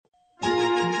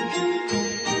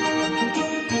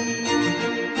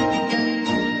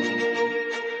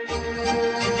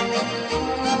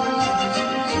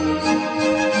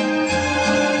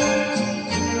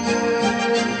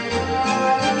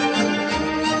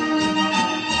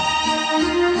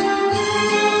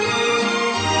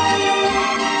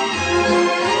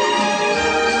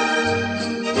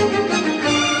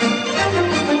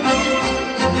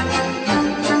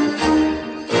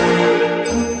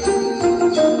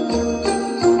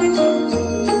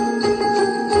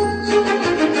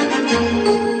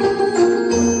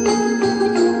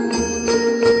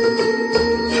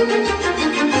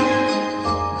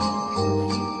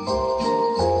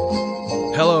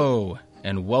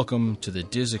welcome to the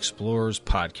Diz Explorers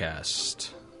podcast,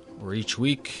 where each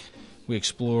week we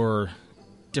explore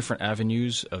different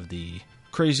avenues of the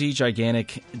crazy,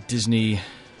 gigantic Disney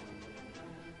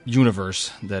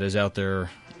universe that is out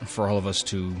there for all of us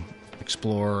to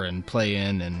explore and play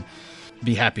in and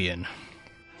be happy in.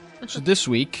 So this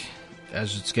week,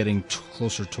 as it's getting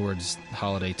closer towards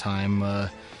holiday time,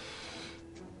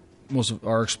 most of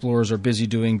our explorers are busy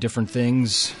doing different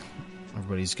things.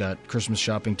 Everybody's got Christmas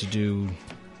shopping to do,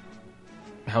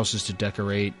 houses to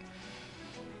decorate,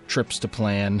 trips to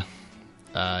plan.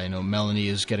 Melanie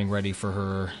is getting ready for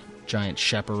her giant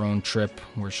chaperone trip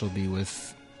where she'll be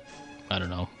with,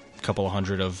 a couple of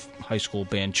hundred of high school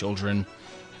band children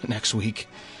next week.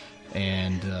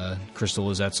 And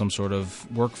Crystal is at some sort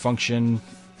of work function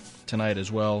tonight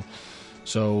as well.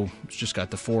 So it's just got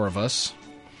the four of us.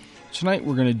 Tonight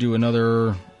we're going to do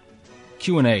another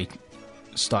Q&A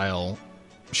style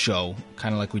show,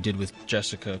 kind of like we did with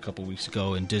Jessica a couple weeks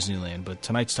ago in Disneyland. But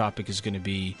tonight's topic is going to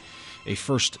be a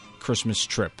first Christmas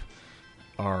trip.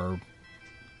 Our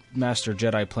Master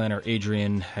Jedi Planner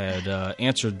Adrian had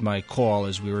answered my call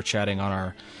as we were chatting on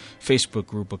our Facebook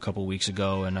group a couple weeks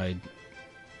ago, and I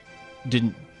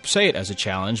didn't say it as a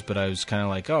challenge, but I was kind of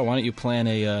like, oh, why don't you plan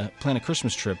a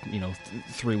Christmas trip,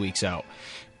 3 weeks out?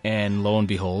 And lo and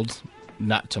behold,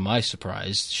 not to my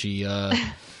surprise, she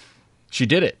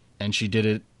did it. And she did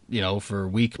it, for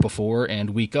week before and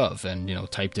week of, and,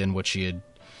 typed in what she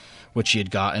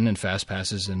had gotten and fast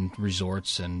passes and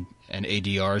resorts and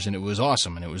ADRs, and it was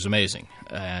awesome and it was amazing.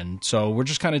 And so we're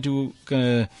just kind of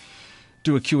gonna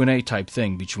do a Q&A type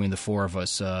thing between the four of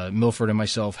us. Milford and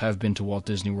myself have been to Walt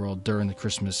Disney World during the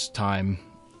Christmas time,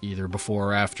 either before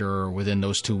or after or within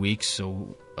those 2 weeks.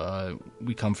 So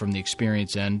we come from the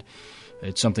experience end.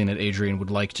 It's something that Adrian would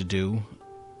like to do.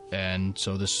 And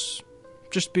so this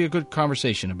just be a good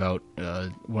conversation about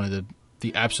one of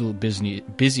the absolute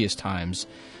busiest times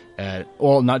at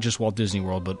all, not just Walt Disney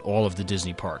World, but all of the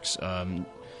Disney parks.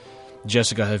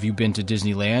 Jessica, have you been to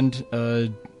Disneyland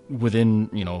within,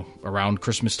 around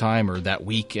Christmas time or that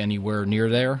week anywhere near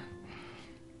there?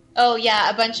 Oh, yeah,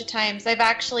 a bunch of times. I've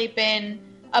actually been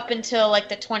up until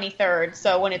the 23rd,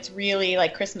 so when it's really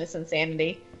Christmas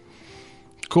insanity.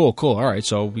 Cool. All right,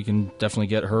 so we can definitely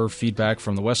get her feedback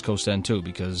from the West Coast end too,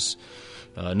 because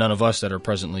none of us that are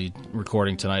presently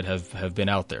recording tonight have been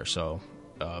out there. So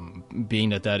being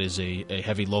that is a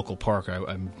heavy local park,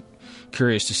 I'm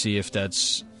curious to see if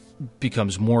that's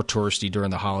becomes more touristy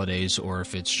during the holidays, or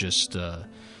if it's just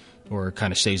or it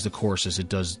kind of stays the course as it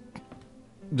does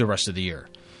the rest of the year.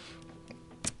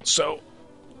 So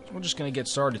we're just going to get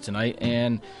started tonight,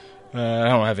 and I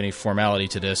don't have any formality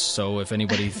to this, so if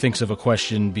anybody thinks of a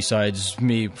question besides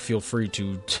me, feel free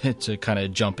to kind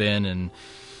of jump in,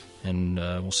 and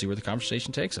we'll see where the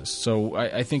conversation takes us. So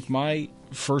I think my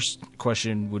first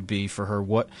question would be for her: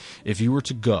 what if you were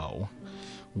to go?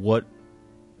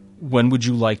 When would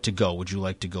you like to go? Would you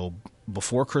like to go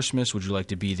before Christmas? Would you like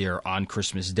to be there on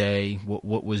Christmas Day?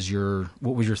 What would your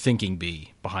thinking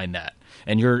be behind that?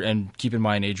 And keep in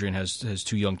mind, Adrian has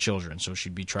two young children, so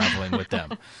she'd be traveling with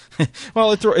them.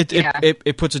 Well,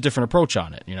 it puts a different approach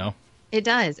on it, It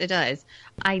does.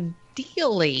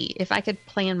 Ideally, if I could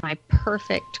plan my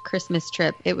perfect Christmas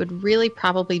trip, it would really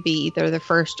probably be either the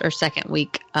first or second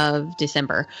week of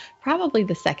December. Probably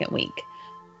the second week,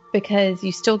 because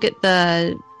you still get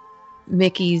the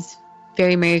Mickey's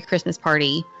Very Merry Christmas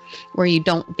Party, where you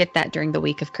don't get that during the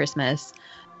week of Christmas.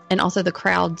 And also the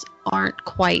crowds aren't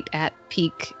quite at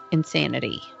peak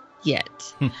insanity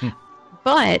yet.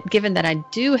 But given that I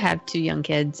do have two young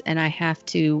kids and I have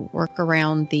to work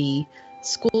around the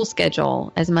school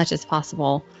schedule as much as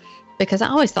possible, because I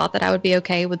always thought that I would be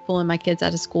okay with pulling my kids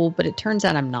out of school, but it turns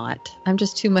out I'm not. I'm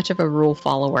just too much of a rule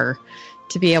follower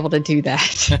to be able to do that.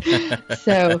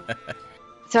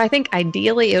 So I think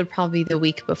ideally it would probably be the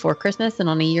week before Christmas, and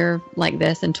on a year like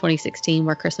this in 2016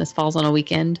 where Christmas falls on a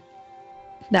weekend,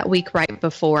 that week right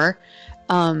before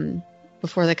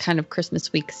the kind of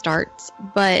Christmas week starts.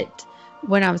 But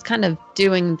when I was kind of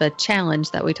doing the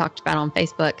challenge that we talked about on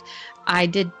Facebook, I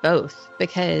did both,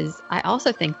 because I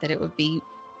also think that it would be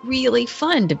really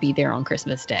fun to be there on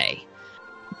Christmas Day,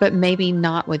 but maybe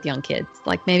not with young kids.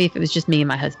 Maybe if it was just me and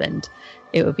my husband,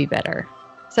 it would be better.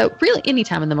 So really any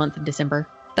time in the month of December.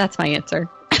 That's my answer.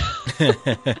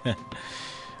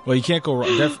 Well, you can't go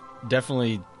wrong.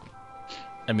 Definitely.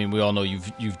 I mean, we all know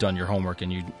you've done your homework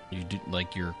and you do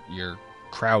your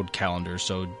crowd calendar.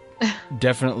 So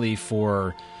definitely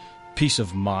for peace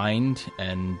of mind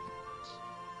and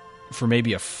for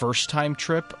maybe a first time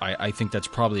trip, I think that's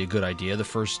probably a good idea. The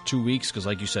first 2 weeks, because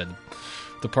like you said,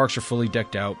 the parks are fully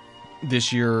decked out.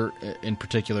 This year, in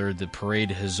particular, the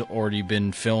parade has already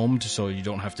been filmed, so you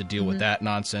don't have to deal with that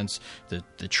nonsense.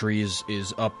 The tree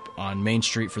is up on Main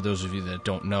Street, for those of you that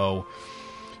don't know,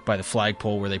 by the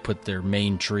flagpole where they put their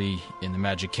main tree in the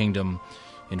Magic Kingdom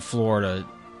in Florida.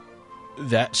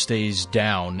 That stays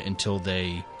down until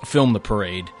they film the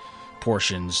parade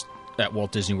portions at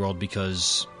Walt Disney World,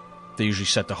 because they usually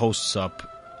set the hosts up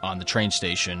on the train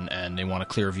station, and they want a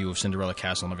clear view of Cinderella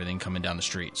Castle and everything coming down the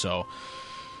street. So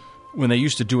when they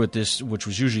used to do it which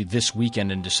was usually this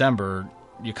weekend in December,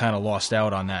 you kind of lost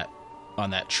out on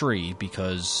that tree,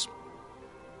 because,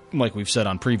 like we've said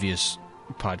on previous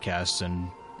podcasts, and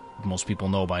most people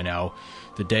know by now,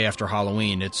 the day after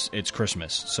Halloween, it's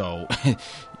Christmas. So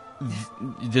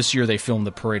this year they filmed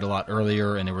the parade a lot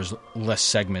earlier, and there was less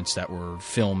segments that were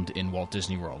filmed in Walt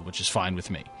Disney World, which is fine with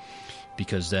me,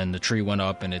 because then the tree went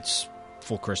up and it's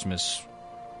full Christmas,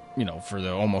 for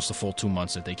almost the full 2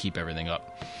 months that they keep everything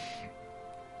up.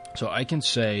 So I can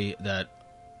say that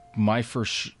my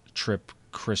first trip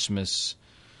Christmas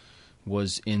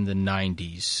was in the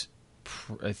 90s.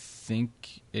 I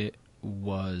think it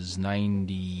was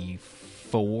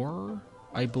 94,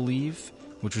 I believe,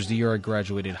 which was the year I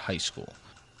graduated high school.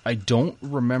 I don't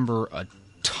remember a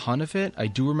ton of it. I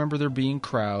do remember there being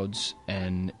crowds,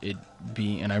 and I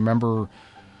remember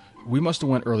we must have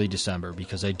went early December,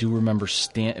 because I do remember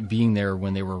being there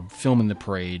when they were filming the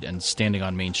parade and standing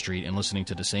on Main Street and listening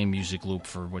to the same music loop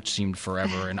for which seemed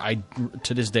forever. And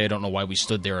to this day, I don't know why we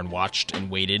stood there and watched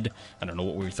and waited. I don't know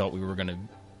what we thought we were going to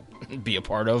be a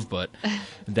part of, but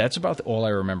that's about all I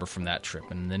remember from that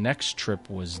trip. And the next trip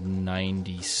was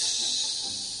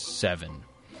 97.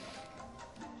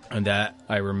 And that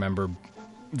I remember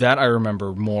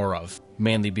more of,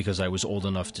 mainly because I was old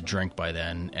enough to drink by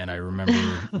then, and I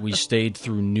remember we stayed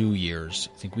through New Year's.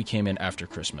 I think we came in after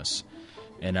Christmas.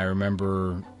 And I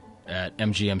remember at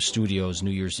MGM Studios New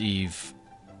Year's Eve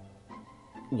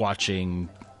watching,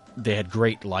 they had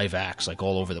great live acts like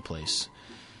all over the place.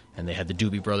 And they had the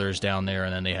Doobie Brothers down there,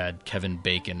 and then they had Kevin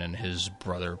Bacon and his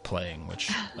brother playing, which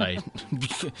I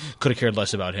could have cared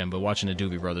less about him, but watching the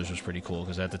Doobie Brothers was pretty cool,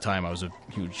 because at the time I was a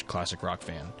huge classic rock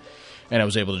fan. And I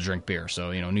was able to drink beer.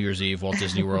 So, New Year's Eve, Walt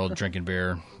Disney World, drinking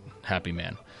beer, happy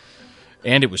man.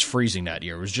 And it was freezing that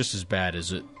year. It was just as bad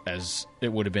as it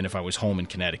would have been if I was home in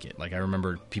Connecticut. Like, I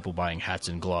remember people buying hats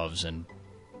and gloves and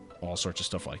all sorts of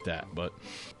stuff like that. But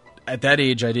at that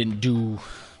age,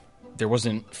 there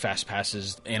wasn't fast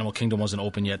passes. Animal Kingdom wasn't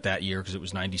open yet that year, because it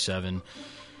was 97.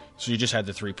 So you just had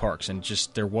the three parks. And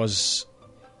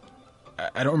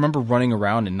I don't remember running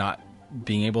around and not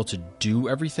being able to do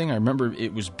everything. I remember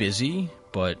it was busy,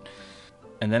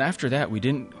 and then after that, we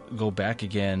didn't go back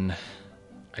again,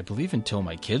 I believe, until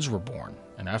my kids were born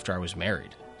and after I was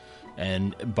married.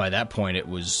 And by that point, it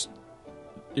was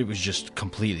just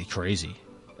completely crazy.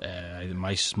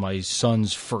 My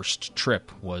son's first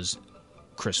trip was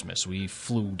Christmas. We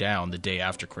flew down the day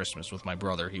after Christmas with my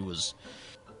brother. He was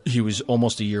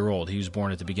almost a year old. He was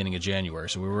born at the beginning of January,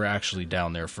 so we were actually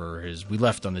down there we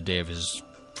left on the day of his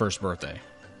first birthday.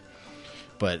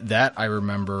 But that I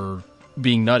remember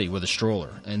being nutty with a stroller.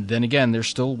 And then again, there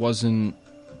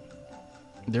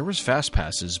was fast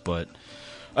passes, but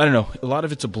I don't know, a lot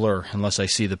of it's a blur unless I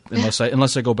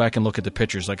go back and look at the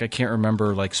pictures. Like, I can't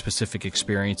remember like specific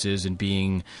experiences and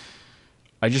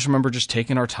I just remember just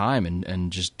taking our time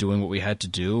and just doing what we had to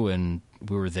do, and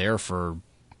we were there for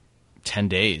 10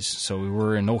 days, so we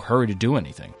were in no hurry to do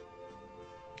anything.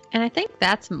 And I think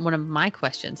that's one of my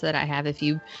questions that I have. If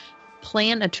you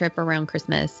plan a trip around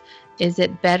Christmas, is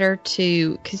it better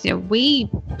to,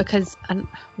 because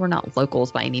we're not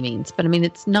locals by any means, but I mean,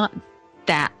 it's not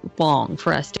that long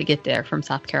for us to get there from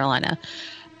South Carolina.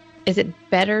 Is it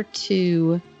better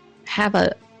to have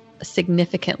a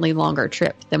significantly longer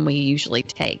trip than we usually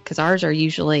take? Because ours are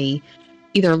usually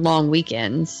either long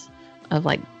weekends of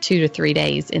like 2 to 3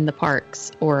 days in the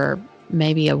parks, or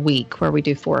maybe a week where we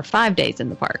do 4 or 5 days in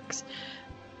the parks.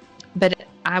 But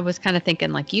I was kind of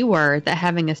thinking like you were, that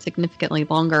having a significantly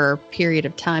longer period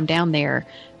of time down there,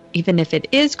 even if it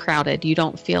is crowded, you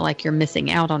don't feel like you're missing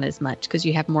out on as much because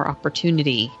you have more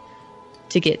opportunity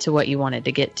to get to what you wanted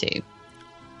to get to.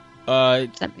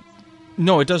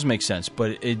 No, it does make sense.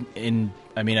 But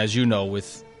I mean, as you know,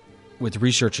 with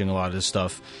researching a lot of this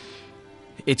stuff,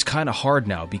 it's kind of hard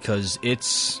now because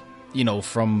it's,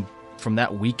 from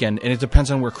that weekend, and it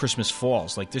depends on where Christmas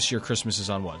falls. Like this year, Christmas is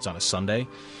on what? It's on a Sunday.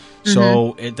 Mm-hmm.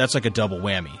 So that's like a double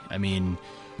whammy. I mean,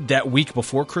 that week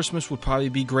before Christmas would probably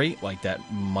be great, like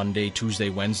that Monday, Tuesday,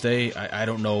 Wednesday. I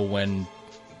don't know when.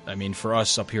 I mean, for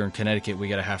us up here in Connecticut, we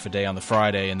get a half a day on the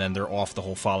Friday, and then they're off the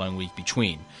whole following week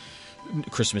between.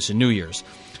 Christmas and New Year's.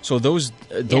 So those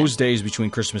days between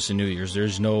Christmas and New Year's,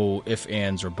 there's no ifs,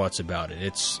 ands, or buts about it.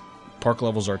 It's park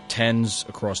levels are 10s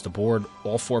across the board,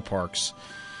 all 4 parks.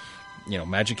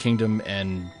 Magic Kingdom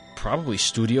and probably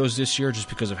Studios this year, just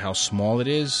because of how small it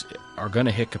is, are going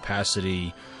to hit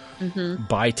capacity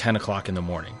by 10 o'clock in the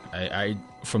morning. I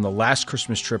from the last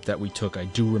Christmas trip that we took, I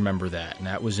do remember that, and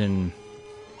that was in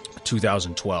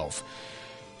 2012.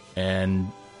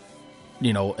 And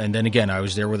and then again, I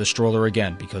was there with a stroller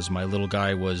again because my little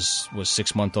guy was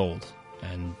 6 months old,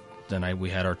 and then we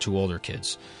had our 2 older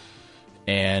kids.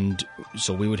 And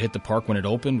so we would hit the park when it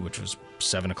opened, which was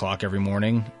 7 o'clock every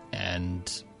morning,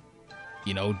 and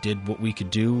did what we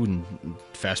could do. And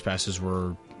fast passes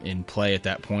were in play at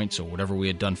that point, so whatever we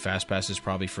had done fast passes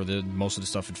probably for most of the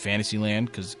stuff in Fantasyland,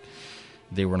 because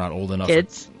they were not old enough.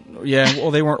 Kids. Yeah,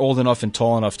 well, they weren't old enough and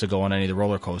tall enough to go on any of the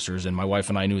roller coasters, and my wife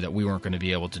and I knew that we weren't going to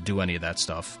be able to do any of that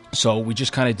stuff. So we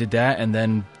just kind of did that, and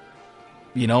then,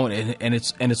 and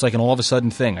it's like an all of a sudden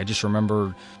thing. I just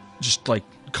remember just like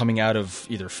coming out of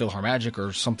either PhilharMagic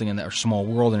or something in that Small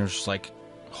World, and it was just like,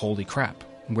 holy crap,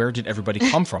 where did everybody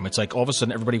come from? It's like all of a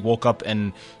sudden everybody woke up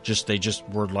and they just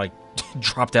were like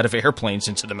dropped out of airplanes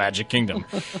into the Magic Kingdom,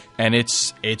 and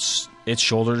it's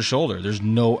shoulder to shoulder. There's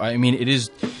no, it is.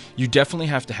 You definitely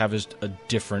have to have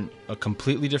a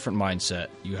completely different mindset.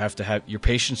 You have to have your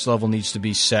patience level needs to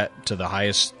be set to the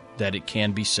highest that it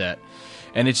can be set,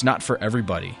 and it's not for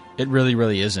everybody. It really,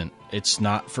 really isn't. It's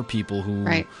not for people who.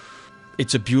 Right.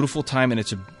 It's a beautiful time, and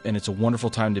it's a wonderful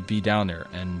time to be down there.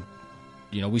 And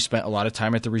we spent a lot of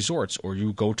time at the resorts, or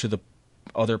you go to the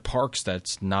other parks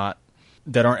that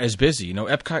aren't as busy.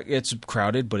 Epcot gets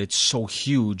crowded, but it's so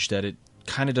huge that it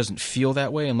kind of doesn't feel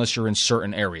that way unless you're in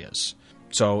certain areas.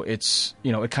 So it's,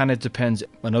 it kind of depends.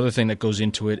 Another thing that goes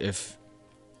into it, if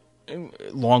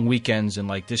long weekends, and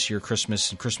like this year,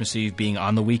 Christmas and Christmas Eve being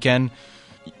on the weekend,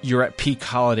 you're at peak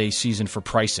holiday season for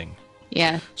pricing.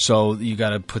 Yeah. So you got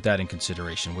to put that in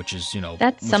consideration, which is,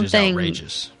 that's which is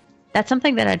outrageous. That's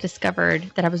something that I discovered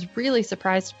that I was really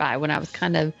surprised by when I was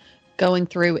kind of going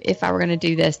through, if I were going to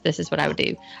do this is what I would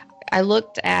do. I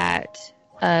looked at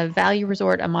a value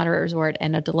resort, a moderate resort,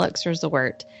 and a deluxe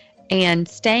resort. And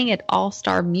staying at All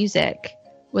Star Music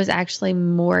was actually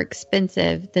more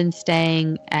expensive than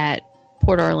staying at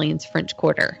Port Orleans French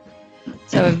Quarter.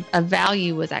 So a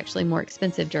value was actually more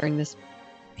expensive during this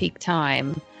peak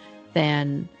time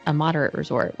than a moderate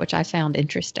resort, which I found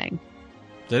interesting.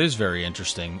 That is very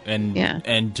interesting.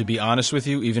 And to be honest with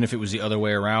you, even if it was the other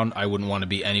way around, I wouldn't want to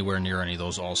be anywhere near any of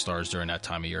those All-Stars during that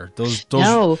time of year.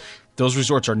 Those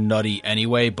resorts are nutty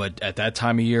anyway, but at that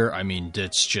time of year,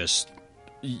 it's just,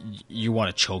 you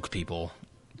want to choke people.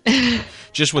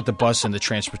 Just with the bus and the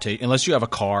transportation, unless you have a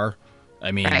car.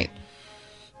 Right.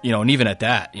 And even at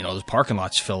that, those parking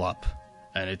lots fill up.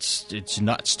 And it's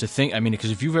nuts to think.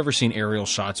 Because if you've ever seen aerial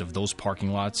shots of those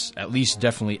parking lots, at least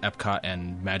definitely Epcot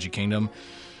and Magic Kingdom,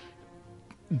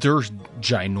 they're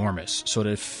ginormous. So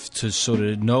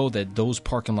to know that those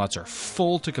parking lots are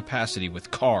full to capacity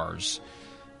with cars,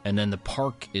 and then the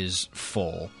park is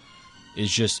full,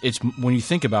 when you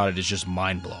think about it, it's just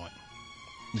mind blowing.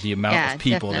 The amount of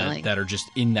people that are just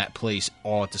in that place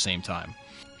all at the same time,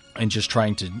 and just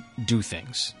trying to do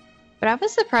things. But I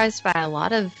was surprised by a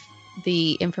lot of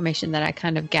the information that I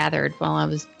kind of gathered while I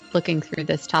was looking through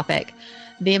this topic.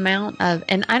 The amount of,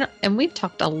 and we've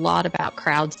talked a lot about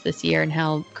crowds this year and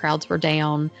how crowds were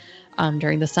down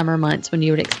during the summer months when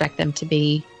you would expect them to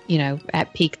be,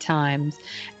 at peak times.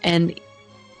 And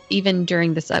even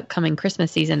during this upcoming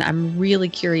Christmas season, I'm really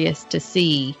curious to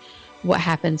see what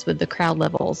happens with the crowd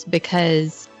levels,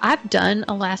 because I've done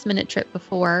a last minute trip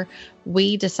before.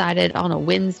 We decided on a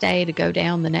Wednesday to go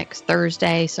down the next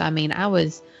Thursday. So, I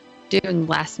was doing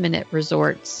last minute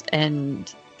resorts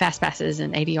and fast passes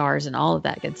and ADRs and all of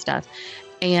that good stuff.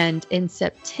 And in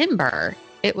September,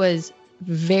 it was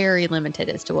very limited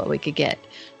as to what we could get.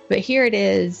 But here it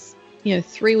is,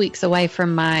 3 weeks away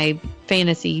from my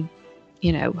fantasy,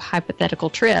 hypothetical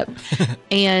trip.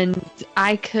 And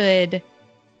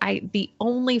the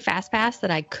only fast pass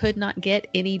that I could not get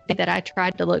any day that I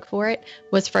tried to look for it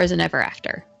was Frozen Ever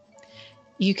After.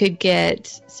 You could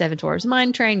get Seven Dwarfs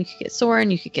Mine Train, you could get Soarin',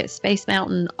 you could get Space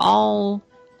Mountain, all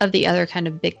of the other kind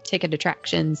of big ticket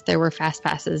attractions. There were fast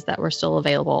passes that were still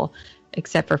available,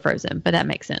 except for Frozen, but that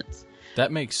makes sense.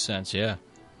 That makes sense, yeah.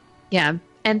 Yeah.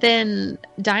 And then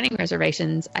dining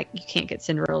reservations, you can't get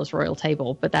Cinderella's Royal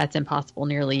Table, but that's impossible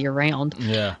nearly year round.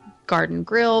 Yeah. Garden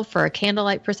Grill for a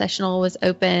candlelight processional was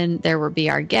open. There were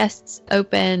Be Our Guests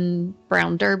open,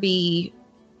 Brown Derby,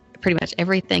 pretty much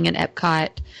everything in Epcot.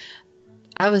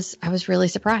 I was really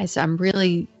surprised. I'm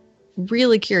really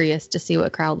really curious to see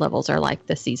what crowd levels are like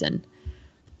this season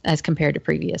as compared to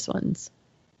previous ones.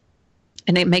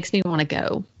 And it makes me want to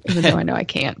go, even though I know I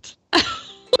can't.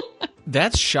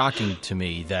 That's shocking to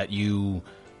me that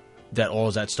all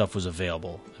of that stuff was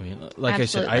available. I mean, like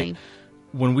Absolutely. I said,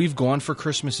 when we've gone for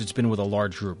Christmas, it's been with a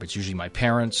large group. It's usually my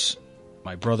parents,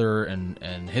 my brother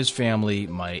and his family,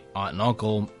 my aunt and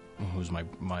uncle, who's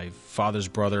my father's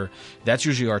brother. That's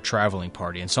usually our traveling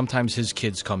party. And sometimes his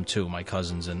kids come too, my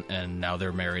cousins, and now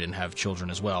they're married and have children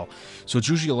as well. So it's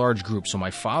usually a large group. So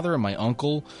my father and my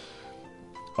uncle,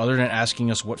 other than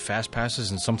asking us what fast passes,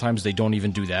 and sometimes they don't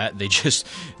even do that,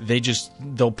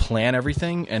 they'll plan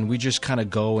everything, and we just kind of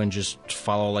go and just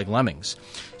follow like lemmings.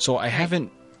 So I haven't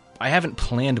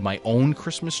planned my own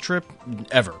Christmas trip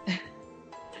ever.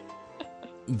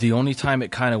 The only time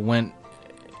it kind of went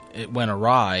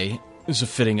awry is a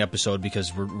fitting episode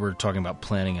because we're talking about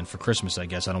planning and for Christmas, I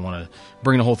guess. I don't want to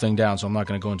bring the whole thing down, so I'm not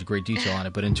going to go into great detail on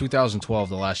it. But in 2012,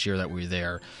 the last year that we were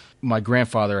there, my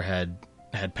grandfather had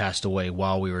passed away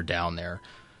while we were down there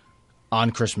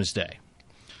on Christmas Day.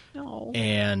 Oh.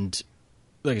 And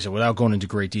like I said, without going into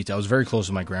great detail, I was very close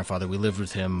with my grandfather. We lived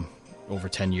with him over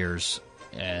 10 years.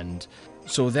 And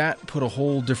so that put a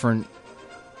whole different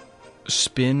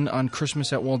spin on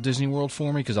Christmas at Walt Disney World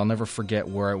for me, because I'll never forget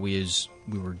where we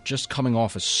were just coming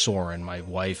off of Soarin', my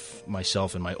wife,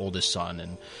 myself, and my oldest son,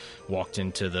 and walked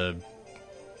into the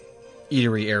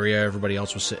eatery area. Everybody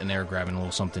else was sitting there grabbing a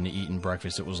little something to eat and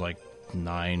breakfast. It was like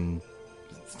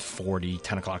 9:40,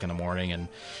 10 o'clock in the morning, and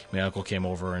my uncle came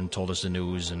over and told us the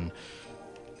news, and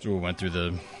so we went through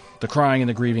the crying and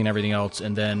the grieving and everything else,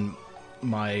 and then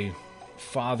my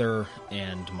father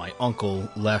and my uncle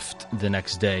left the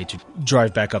next day to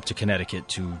drive back up to Connecticut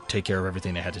to take care of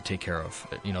everything they had to take care of.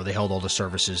 You know, they held all the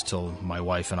services till my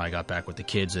wife and I got back with the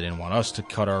kids. They didn't want us to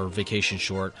cut our vacation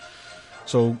short.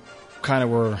 So kind of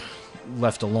were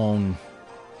left alone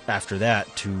after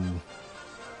that to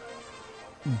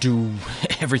do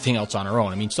everything else on our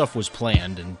own. I mean, stuff was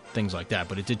planned and things like that,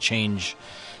 but it did change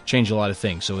a lot of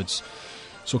things.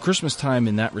 So Christmas time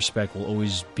in that respect will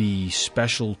always be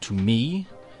special to me,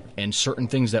 and certain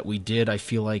things that we did, I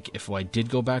feel like if I did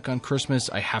go back on Christmas,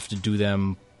 I have to do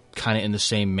them kind of in the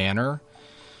same manner,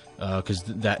 because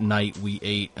that night we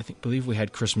ate, I believe we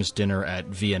had Christmas dinner at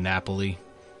Via Napoli.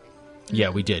 Yeah,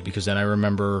 we did, because then I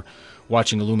remember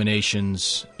watching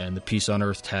Illuminations and the Peace on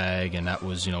Earth tag, and that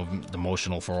was,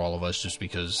 emotional for all of us just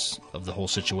because of the whole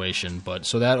situation. But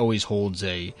so that always holds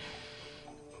a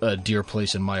dear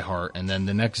place in my heart. And then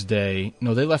the next day,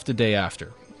 no, they left the day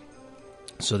after.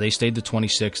 So they stayed the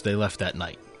 26th. They left that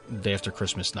night, the day after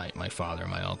Christmas night, my father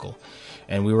and my uncle.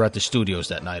 And we were at the studios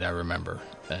that night, I remember,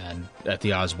 and at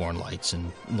the Osborne Lights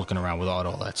and looking around with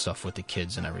all that stuff with the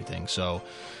kids and everything. So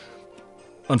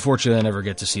unfortunately, I never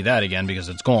get to see that again because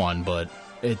it's gone, but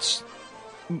it's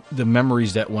the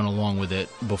memories that went along with it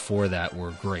before that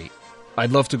were great.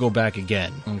 I'd love to go back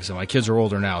again. Like I said, my kids are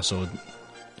older now, so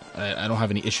I don't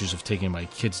have any issues of taking my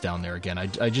kids down there again. I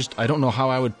don't know how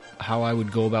I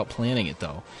would go about planning it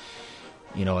though.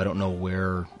 I don't know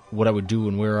what I would do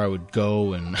and where I would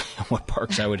go and what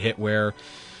parks I would hit where.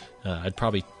 I'd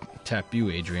probably tap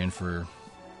you, Adrian, for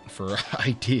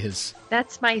ideas.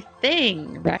 That's my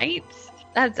thing, right?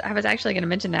 I was actually going to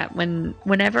mention that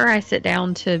whenever I sit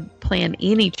down to plan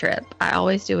any trip, I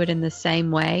always do it in the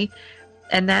same way.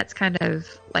 And that's kind of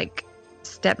like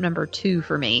step number 2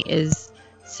 for me is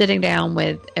sitting down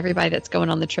with everybody that's going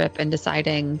on the trip and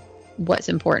deciding what's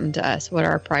important to us, what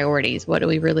are our priorities, what do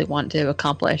we really want to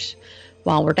accomplish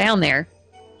while we're down there.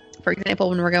 For example,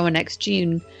 when we're going next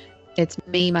June, it's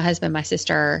me, my husband, my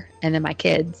sister, and then my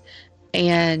kids.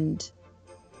 And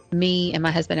me and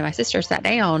my husband and my sister sat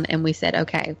down and we said,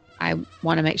 okay, I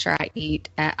want to make sure I eat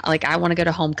I want to go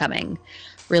to homecoming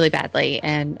really badly.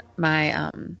 And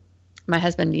my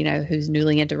husband, who's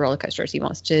newly into roller coasters, he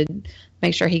wants to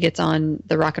make sure he gets on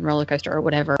the rock and roller coaster or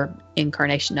whatever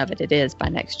incarnation of it is by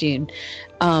next June.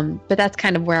 But that's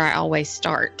kind of where I always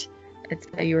start. It's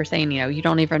you were saying, you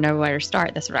don't even know where to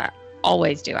start. That's what I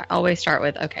always do. I always start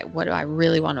with, okay, what do I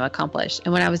really want to accomplish?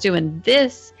 And when I was doing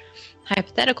this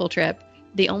hypothetical trip,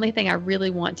 the only thing I really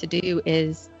want to do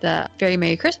is the Very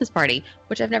Merry Christmas Party,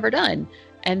 which I've never done.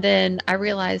 And then I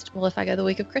realized, well, if I go the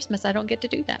week of Christmas, I don't get to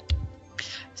do that.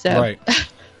 So right.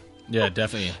 Yeah,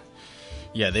 definitely.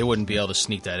 Yeah, they wouldn't be able to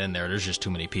sneak that in there. There's just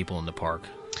too many people in the park.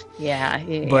 Yeah.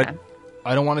 But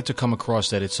I don't want it to come across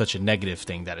that it's such a negative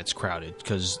thing that it's crowded,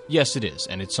 because yes, it is.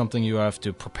 And it's something you have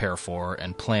to prepare for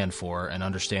and plan for and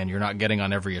understand you're not getting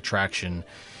on every attraction,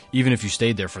 even if you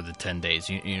stayed there for the 10 days.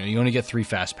 You only get 3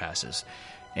 fast passes.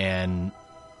 And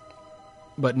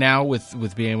But now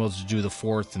with being able to do the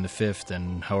 4th and the 5th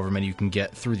and however many you can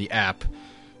get through the app,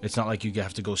 it's not like you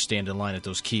have to go stand in line at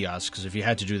those kiosks, because if you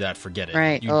had to do that, forget it.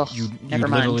 Right. You never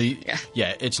mind. Literally,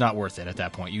 yeah, it's not worth it at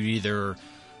that point. You either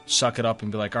suck it up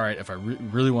and be like, all right, if I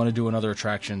really want to do another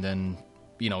attraction, then,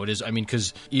 it is. I mean,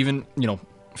 because even,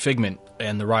 Figment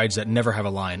and the rides that never have a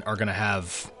line are going to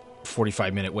have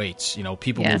 45-minute waits.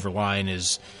 People Mover line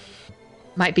is...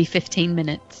 Might be 15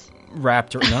 minutes.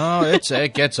 Raptor. No,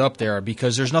 it gets up there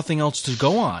because there's nothing else to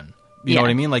go on. You know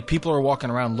what I mean? Like, people are walking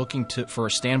around looking for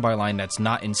a standby line that's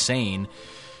not insane,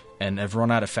 and have run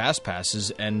out of fast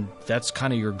passes, and that's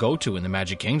kind of your go-to in the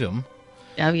Magic Kingdom.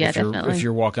 Oh yeah, definitely. If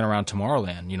you're walking around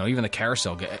Tomorrowland, even the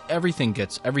carousel, everything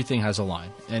has a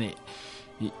line, and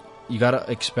you got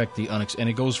to expect the and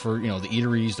it goes for the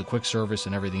eateries, the quick service,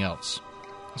 and everything else.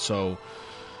 So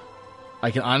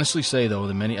I can honestly say though,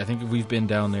 I think we've been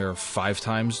down there 5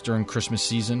 times during Christmas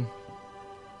season.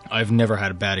 I've never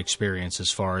had a bad experience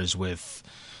as far as with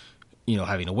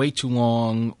having to wait too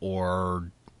long,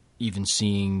 or even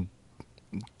seeing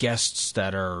guests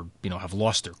that are have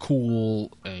lost their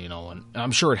cool, and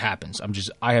I'm sure it happens.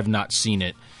 I have not seen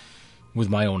it with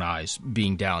my own eyes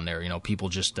being down there. People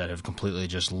just that have completely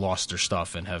just lost their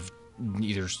stuff and have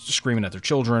either screaming at their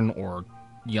children or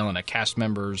yelling at cast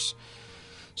members.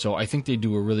 So I think they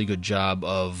do a really good job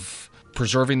of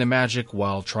preserving the magic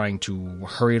while trying to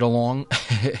hurry it along.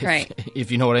 Right. If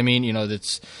you know what I mean,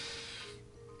 that's,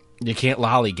 you can't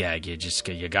lollygag.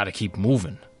 You got to keep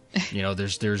moving.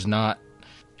 There's not.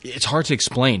 It's hard to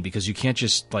explain because you can't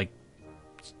just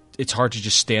it's hard to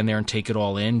just stand there and take it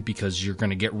all in, because you're going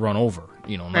to get run over,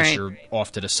 unless you're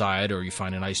off to the side or you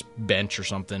find a nice bench or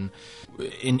something.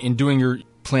 In doing your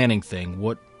planning thing,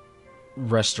 what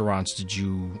restaurants did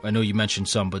you? I know you mentioned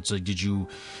some, but did you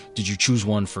choose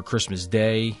one for Christmas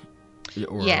Day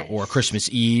or Christmas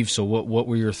Eve? So what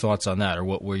were your thoughts on that, or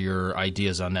what were your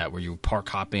ideas on that? Were you park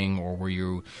hopping, or were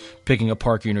you picking a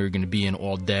park you're going to be in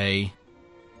all day?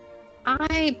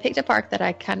 I picked a park that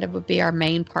I kind of would be our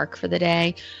main park for the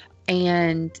day,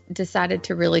 and decided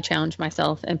to really challenge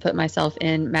myself and put myself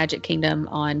in Magic Kingdom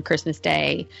on Christmas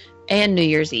Day and New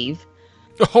Year's Eve.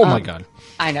 Oh my God.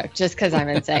 I know, just because I'm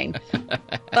insane.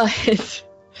 But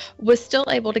was still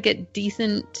able to get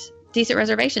decent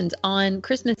reservations. On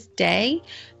Christmas Day,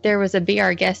 there was a Be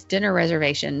Our Guest dinner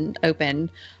reservation open.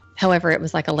 However, it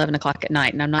was like 11 o'clock at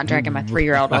night, and I'm not dragging my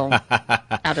 3-year-old out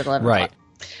at 11 o'clock.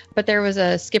 But there was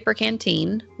a Skipper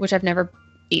Canteen, which I've never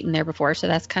eaten there before, so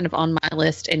that's kind of on my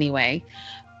list anyway.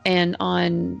 And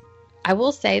I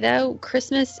will say though,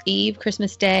 Christmas Eve,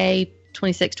 Christmas Day,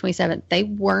 26th, 27th, they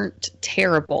weren't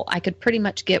terrible. I could pretty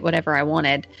much get whatever I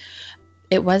wanted.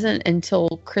 It wasn't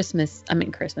until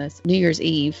New Year's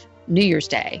Eve, New Year's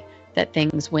Day, that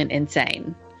things went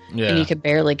insane. Yeah. And you could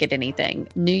barely get anything.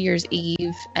 New Year's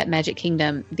Eve at Magic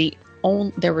Kingdom,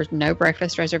 there was no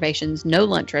breakfast reservations, no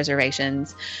lunch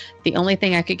reservations. The only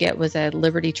thing I could get was a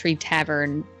Liberty Tree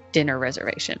Tavern dinner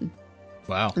reservation.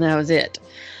 Wow. And that was it.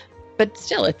 But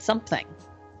still, it's something,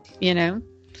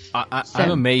 I'm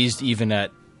amazed even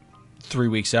at 3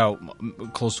 weeks out,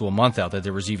 close to a month out, that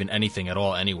there was even anything at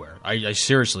all anywhere. I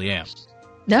seriously am.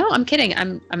 No, I'm kidding.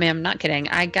 I'm not kidding.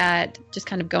 I got, just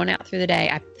kind of going out through the day,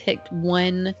 I picked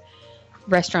one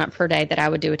restaurant per day that I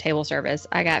would do a table service.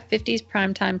 I got 50's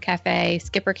Primetime Cafe,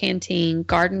 Skipper Canteen,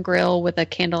 Garden Grill with a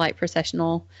candlelight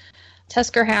processional,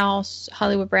 Tusker House,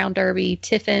 Hollywood Brown Derby,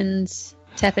 Tiffin's,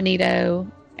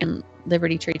 Tepanito, and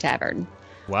Liberty Tree Tavern.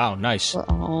 Wow, nice. We're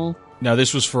all... Now,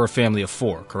 this was for a family of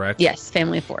 4, correct? Yes,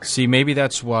 family of 4. See, maybe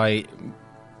that's why...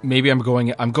 Maybe I'm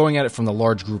going at it from the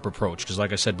large group approach, because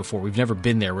like I said before, we've never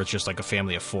been there where it's just like a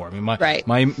family of 4. I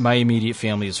mean, my immediate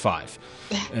family is 5,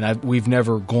 and we've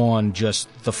never gone just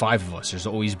the 5 of us. There's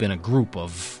always been a group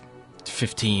of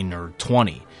 15 or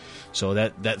 20, so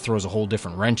that throws a whole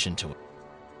different wrench into it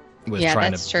with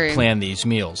trying to plan these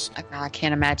meals. I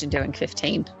can't imagine doing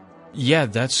 15. Yeah,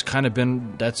 that's kind of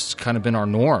been our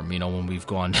norm, when we've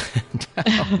gone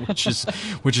down, which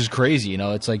is crazy.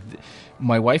 It's like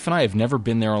my wife and I have never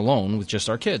been there alone with just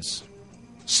our kids.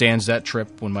 Sans that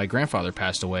trip when my grandfather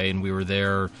passed away, and we were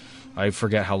there. I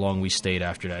forget how long we stayed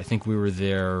after that. I think we were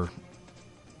there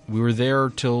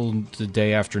till the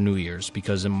day after New Year's,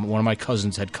 because one of my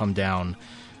cousins had come down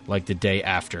like the day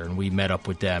after, and we met up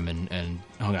with them and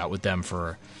hung out with them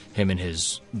for him and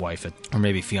his wife, or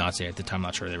maybe fiance at the time.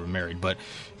 Not sure they were married, but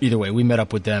either way, we met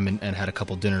up with them and had a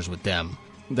couple dinners with them.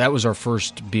 That was our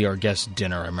first Be Our Guest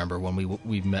dinner. I remember when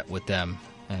we met with them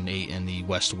and ate in the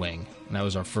West Wing, and that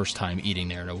was our first time eating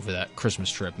there over that Christmas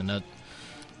trip. And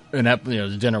that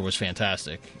the dinner was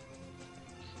fantastic,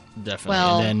 definitely.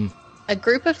 Well, and then A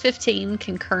group of 15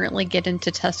 can currently get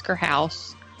into Tusker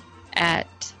House at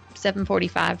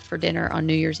 7:45 for dinner on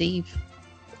New Year's Eve.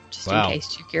 Just in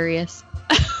case you're curious.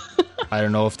 I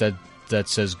don't know if that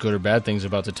says good or bad things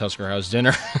about the Tusker House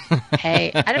dinner.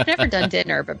 Hey, I've never done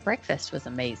dinner, but breakfast was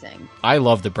amazing. I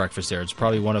love the breakfast there. It's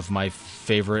probably one of my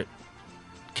favorite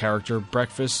character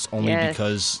breakfasts, only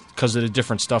because of the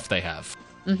different stuff they have.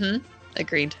 Mm-hmm.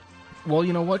 Agreed. Well,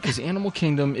 you know what? Because Animal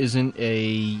Kingdom isn't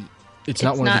it's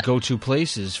not one of the go-to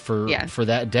places for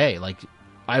that day. Like,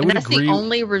 I would agree. That's the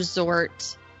only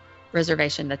resort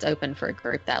reservation that's open for a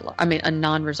group that long. I mean, a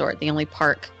non-resort, the only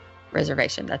park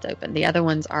reservation that's open. The other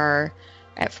ones are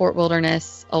at Fort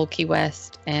Wilderness, Old Key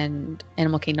West, and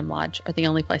Animal Kingdom Lodge are the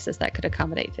only places that could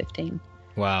accommodate 15.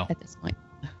 Wow. At this point.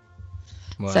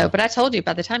 Wow. So, but I told you,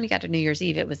 by the time you got to New Year's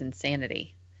Eve, it was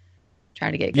insanity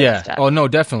trying to get good stuff. Oh, no,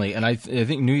 definitely. And I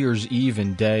think New Year's Eve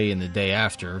and the day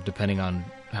after, depending on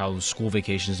how school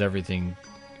vacations, everything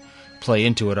play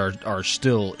into it, are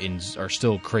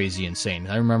still crazy insane.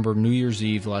 I remember New Year's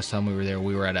Eve, the last time we were there,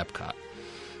 we were at Epcot,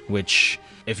 which,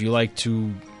 if you like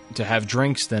to have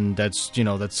drinks, then that's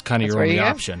kind of your only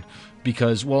option.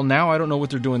 Because, well, now I don't know what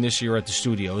they're doing this year at the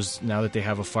studios. Now that they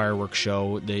have a fireworks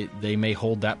show, they may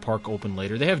hold that park open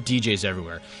later. They have DJs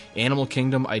everywhere. Animal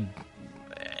Kingdom,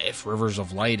 if Rivers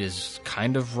of Light is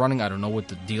kind of running, I don't know what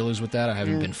the deal is with that. I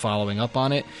haven't been following up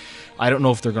on it. I don't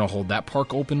know if they're going to hold that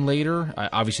park open later.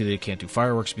 Obviously, they can't do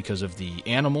fireworks because of the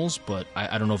animals, but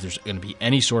I don't know if there's going to be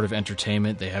any sort of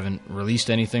entertainment. They haven't released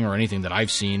anything or anything that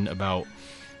I've seen about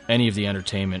any of the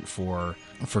entertainment for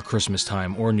Christmas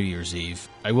time or New Year's Eve.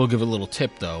 I will give a little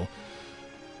tip, though.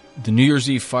 The New Year's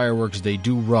Eve fireworks, they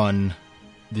do run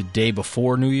the day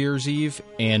before New Year's Eve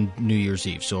and New Year's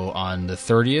Eve. So on the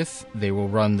 30th, they will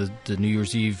run the New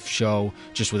Year's Eve show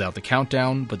just without the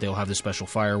countdown, but they'll have the special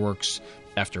fireworks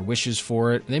after wishes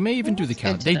for it. They may even do the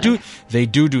count. They do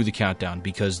the countdown,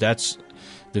 because that's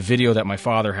the video that my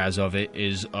father has of it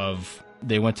is of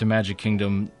they went to Magic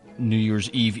Kingdom New Year's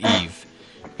Eve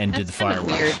and did the fireworks.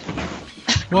 Weird.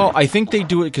 Well, I think they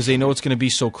do it because they know it's going to be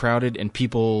so crowded, and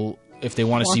people, if they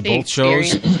want to see both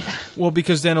shows, well,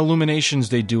 because then Illuminations,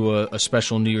 they do a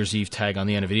special New Year's Eve tag on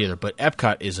the end of it either. But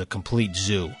Epcot is a complete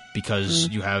zoo because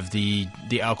you have the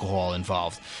alcohol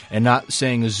involved. And not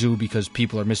saying a zoo because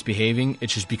people are misbehaving,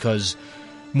 it's just because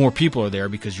more people are there,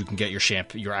 because you can get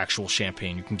your actual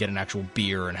champagne, you can get an actual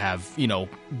beer and have,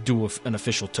 do an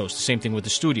official toast. The same thing with the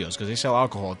studios, because they sell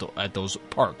alcohol at those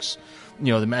parks.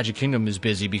 The Magic Kingdom is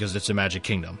busy because it's a Magic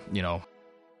Kingdom,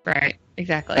 Right,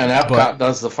 exactly. And Epcot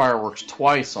does the fireworks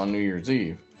twice on New Year's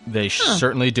Eve. They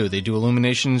certainly do. They do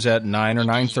Illuminations at 9 or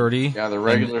 9:30. Yeah, the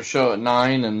regular show at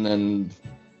 9, and then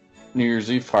New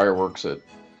Year's Eve fireworks at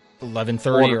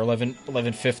 11:30 or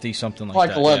 11:50, something like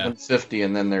that. Like 11:50,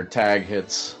 and then their tag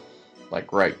hits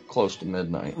like right close to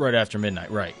midnight. Right after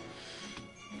midnight, right.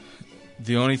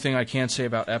 The only thing I can say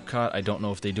about Epcot, I don't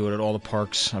know if they do it at all the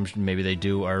parks. Maybe they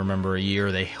do. I remember a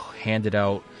year they handed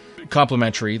out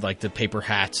complimentary, like the paper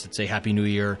hats that say Happy New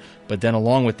Year. But then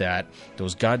along with that,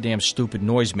 those goddamn stupid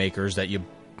noisemakers that you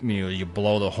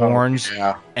blow the horns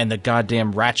and the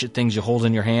goddamn ratchet things you hold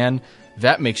in your hand.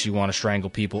 That makes you want to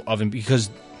strangle people because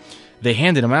they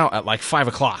handed them out at like 5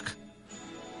 o'clock.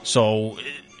 So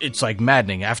it's like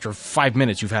maddening. After 5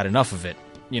 minutes, you've had enough of it.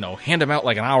 Hand them out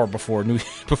like an hour before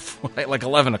like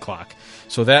 11 o'clock.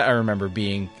 So that I remember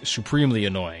being supremely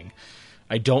annoying.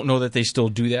 I don't know that they still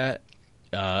do that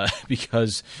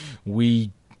because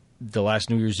the last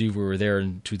New Year's Eve we were there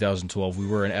in 2012, we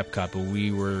were in Epcot, but we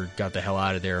got the hell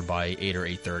out of there by 8 or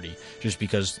 8:30, just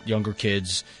because younger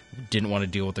kids didn't want to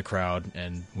deal with the crowd,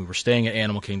 and we were staying at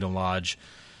Animal Kingdom Lodge.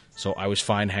 So I was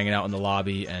fine hanging out in the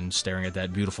lobby and staring at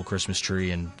that beautiful Christmas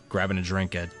tree and grabbing a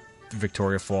drink at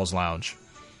Victoria Falls Lounge.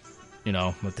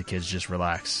 Let the kids just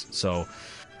relax. So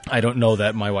I don't know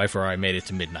that my wife or I made it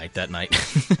to midnight that night.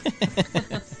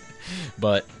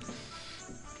 But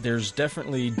there's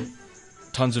definitely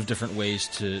tons of different ways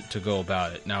to go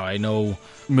about it. Now, I know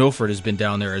Milford has been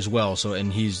down there as well,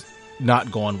 and he's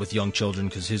not gone with young children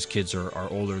because his kids are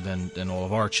older than all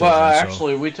of our children. Well,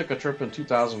 actually, we took a trip in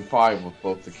 2005 with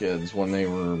both the kids when they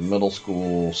were middle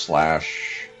school /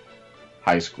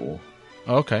 high school.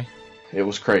 Okay. It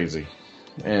was crazy.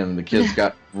 And the kids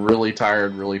got really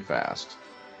tired really fast,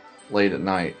 late at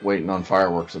night, waiting on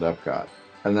fireworks at Epcot.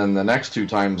 And then the next 2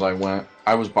 times I went,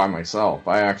 I was by myself.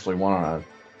 I actually went on a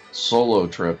solo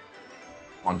trip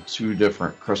on 2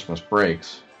 different Christmas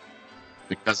breaks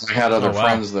because I had other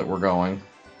friends that were going.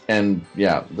 And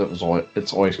yeah,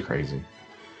 it's always crazy.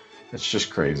 It's just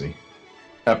crazy.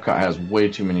 Epcot has way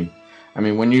too many. I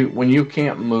mean, when you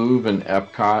can't move in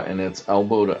Epcot and it's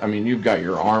elbowed, I mean, you've got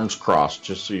your arms crossed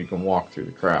just so you can walk through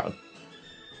the crowd.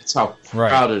 It's how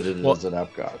crowded it is at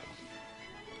Epcot.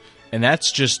 And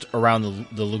that's just around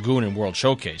the Lagoon and World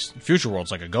Showcase. Future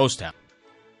World's like a ghost town.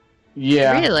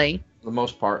 Yeah. Really? For the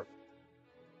most part.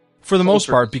 For the most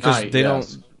part, because night, they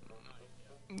yes.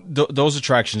 don't... those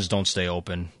attractions don't stay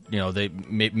open. You know, they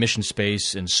Mission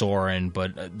Space and Soarin',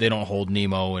 but they don't hold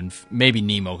Nemo, and maybe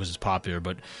Nemo because it's popular,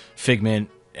 but Figment,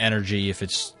 Energy, if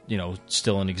it's, you know,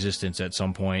 still in existence at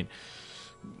some point,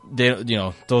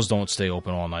 those don't stay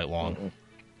open all night long.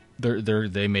 Mm-hmm.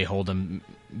 They may hold them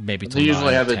maybe till they usually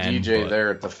 9 have or the 10, DJ but... there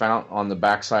at the fountain, on the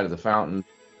backside of the fountain.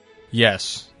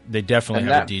 Yes, they definitely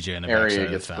have a DJ in the backside of the fountain. Area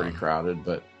gets pretty crowded,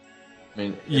 but I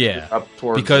mean, yeah, up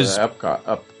towards Epcot,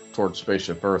 up towards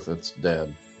Spaceship Earth, it's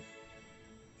dead.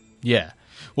 Yeah,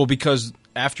 well, because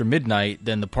after midnight,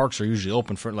 then the parks are usually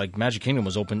open for, like, Magic Kingdom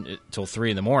was open till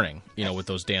 3 a.m, you know, with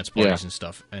those dance parties and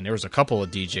stuff. And there was a couple of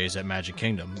DJs at Magic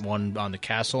Kingdom, one on the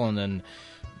castle, and then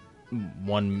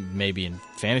one maybe in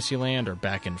Fantasyland or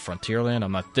back in Frontierland.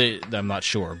 I'm not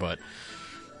sure, but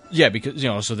yeah, because, you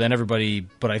know, so then everybody.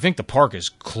 But I think the park is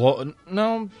closed.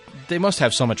 No, they must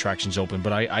have some attractions open,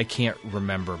 but I can't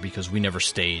remember because we never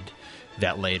stayed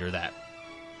that late or that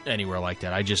anywhere like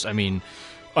that. I mean,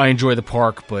 I enjoy the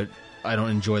park, but I don't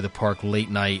enjoy the park late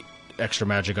night, extra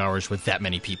magic hours with that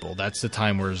many people. That's the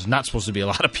time where there's not supposed to be a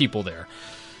lot of people there.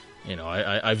 You know,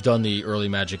 I've done the early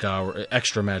magic hour,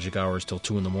 extra magic hours till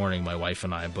 2 a.m, my wife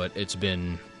and I, but it's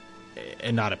been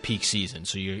and not a peak season,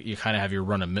 so you kind of have your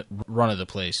run of the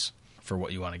place for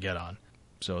what you want to get on.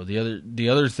 So the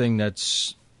other thing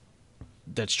that's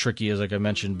tricky is, like I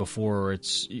mentioned before,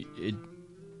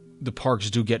 the parks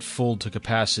do get full to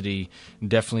capacity,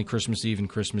 definitely Christmas Eve and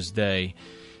Christmas Day,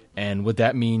 and what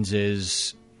that means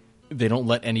is they don't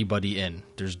let anybody in.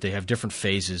 They have different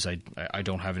phases. I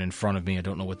don't have it in front of me. I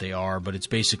don't know what they are, but it's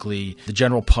basically the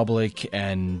general public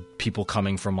and people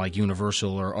coming from, like,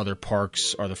 Universal or other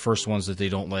parks are the first ones that they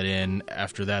don't let in.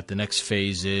 After that, the next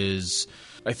phase is,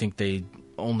 I think they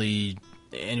only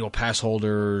annual pass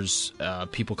holders,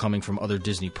 people coming from other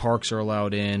Disney parks are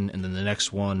allowed in, and then the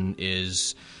next one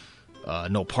is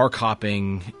no park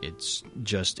hopping. It's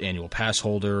just annual pass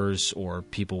holders or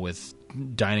people with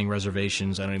dining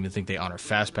reservations. I don't even think they honor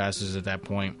fast passes at that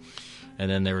point. And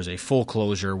then there is a full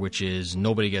closure, which is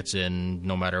nobody gets in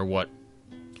no matter what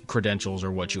credentials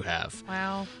or what you have.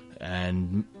 Wow.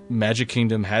 And Magic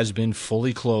Kingdom has been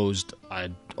fully closed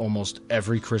almost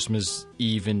every Christmas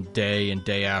Eve and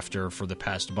day after for the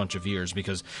past bunch of years,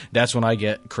 because that's when I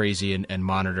get crazy and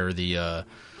monitor the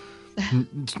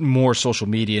more social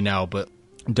media now. But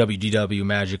WDW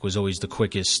Magic was always the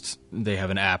quickest. They have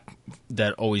an app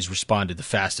that always responded the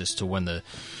fastest to when the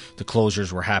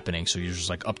closures were happening. So you're just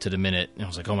like up to the minute. And I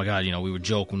was like, oh my God, we would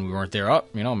joke when we weren't there.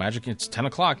 Magic, it's 10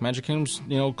 o'clock. Magic Kingdom's,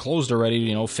 closed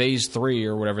already, phase 3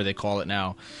 or whatever they call it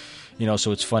now.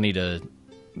 So it's funny to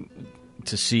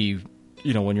see,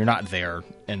 when you're not there,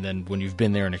 and then when you've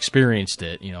been there and experienced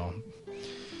it,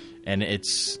 and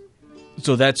it's,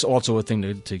 so that's also a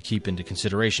thing to keep into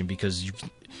consideration, because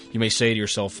you may say to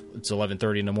yourself, it's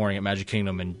 11:30 in the morning at Magic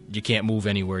Kingdom and you can't move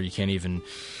anywhere. You can't even,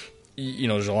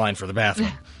 there's a line for the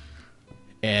bathroom.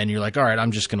 And you're like, all right,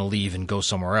 I'm just going to leave and go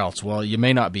somewhere else. Well, you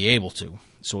may not be able to.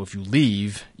 So if you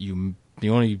leave, the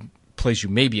only place you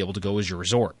may be able to go is your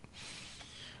resort.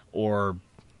 Or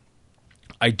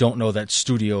I don't know that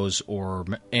Studios or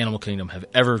Animal Kingdom have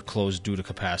ever closed due to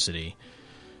capacity.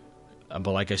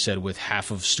 But like I said, with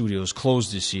half of Studios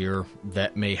closed this year,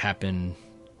 that may happen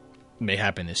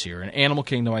this year. And Animal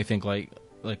Kingdom, I think, like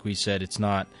we said, it's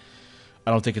not,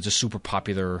 I don't think it's a super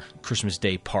popular Christmas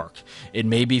Day park. It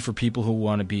may be for people who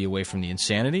want to be away from the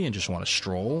insanity and just want to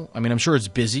stroll. I mean, I'm sure it's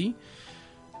busy,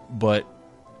 but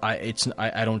I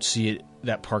don't see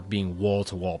that park being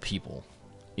wall-to-wall people,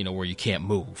 where you can't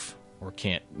move or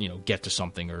can't, get to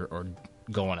something or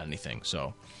go on anything.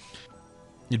 So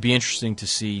it'd be interesting to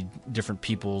see different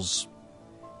people's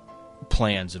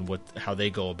plans and how they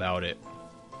go about it.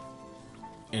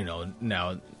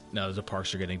 Now the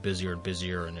parks are getting busier and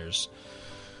busier, and there's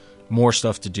more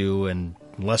stuff to do and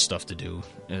less stuff to do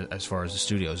as far as the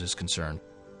Studios is concerned.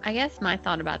 I guess my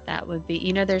thought about that would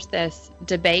be, there's this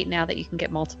debate now that you can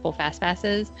get multiple fast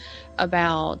passes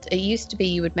about, it used to be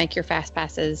you would make your fast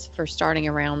passes for starting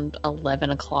around 11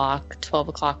 o'clock, 12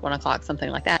 o'clock, 1 o'clock, something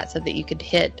like that, so that you could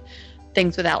hit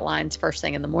things without lines first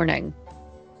thing in the morning.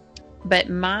 But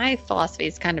my philosophy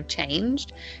has kind of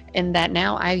changed in that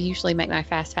now I usually make my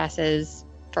fast passes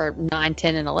for 9,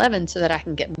 10, and 11 so that I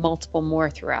can get multiple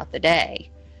more throughout the day.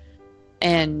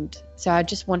 And so I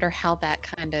just wonder how that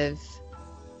kind of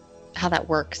how that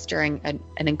works during an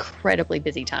incredibly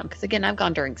busy time. Because again, I've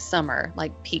gone during summer,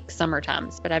 like peak summer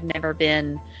times, but I've never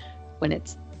been when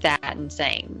it's that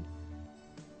insane.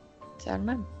 So I don't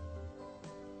know.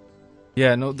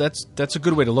 Yeah, no, that's a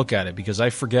good way to look at it, because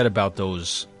I forget about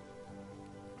those.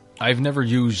 I've never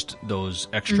used those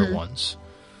extra ones,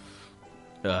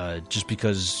 just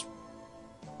because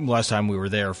last time we were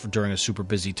there during a super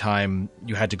busy time,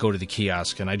 you had to go to the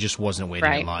kiosk, and I just wasn't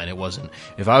waiting in line. It wasn't.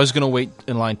 If I was going to wait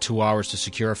in line 2 hours to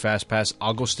secure a fast pass,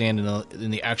 I'll go stand in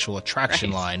the actual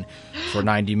attraction line for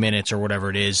 90 minutes or whatever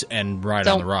it is, and ride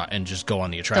on the ride and just go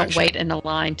on the attraction. Don't wait in a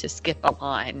line to skip a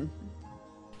line.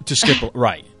 To skip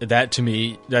right. That to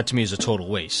me is a total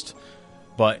waste.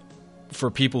 But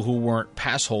for people who weren't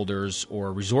pass holders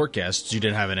or resort guests, you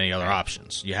didn't have any other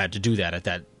options. You had to do that at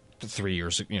that 4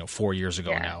 years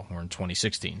ago now. We're in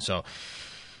 2016. So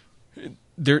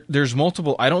there's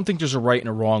multiple. I don't think there's a right and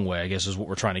a wrong way, I guess, is what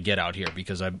we're trying to get out here,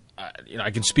 because I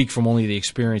can speak from only the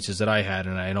experiences that I had,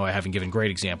 and I know I haven't given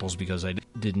great examples because I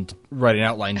didn't write an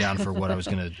outline down for what I was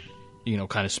going to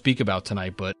kind of speak about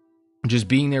tonight. But just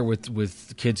being there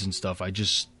with kids and stuff,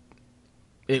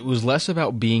 it was less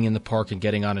about being in the park and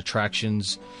getting on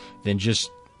attractions than just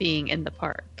being in the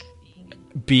park,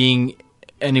 being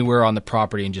anywhere on the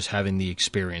property and just having the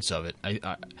experience of it.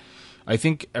 I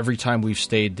think every time we've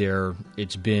stayed there,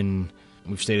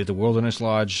 we've stayed at the Wilderness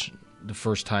Lodge the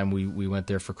first time we went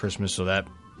there for Christmas. So that,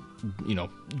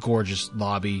 gorgeous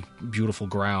lobby, beautiful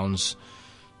grounds,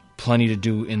 plenty to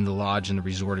do in the lodge and the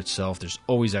resort itself. There's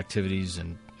always activities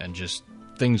and just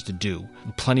things to do.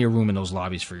 Plenty of room in those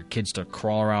lobbies for your kids to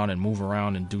crawl around and move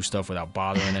around and do stuff without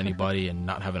bothering anybody and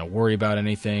not having to worry about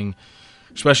anything,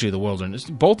 especially the Wilderness.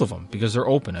 Both of them, because they're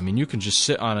open. I mean, you can just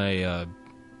sit on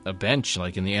a bench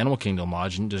like in the Animal Kingdom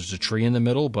Lodge, and there's a tree in the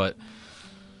middle, but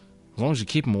as long as you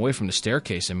keep them away from the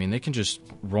staircase, I mean, they can just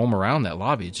roam around that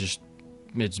lobby. It's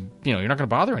you're not going to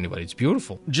bother anybody. It's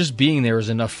beautiful. Just being there is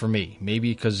enough for me.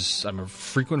 Maybe because I'm a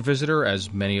frequent visitor,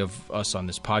 as many of us on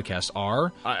this podcast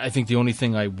are. I think the only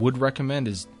thing I would recommend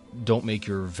is don't make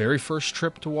your very first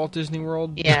trip to Walt Disney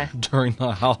World during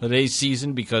the holiday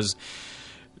season, because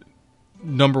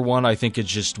number one, I think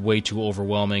it's just way too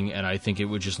overwhelming, and I think it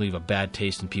would just leave a bad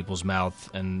taste in people's mouth,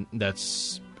 and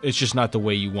it's just not the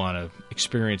way you want to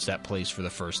experience that place for the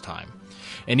first time.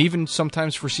 And even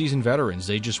sometimes for seasoned veterans,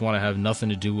 they just want to have nothing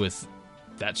to do with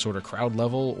that sort of crowd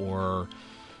level or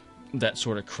that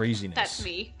sort of craziness. That's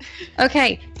me.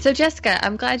 Okay, so Jessica,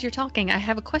 I'm glad you're talking. I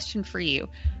have a question for you.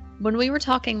 When we were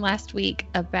talking last week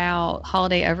about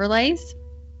holiday overlays,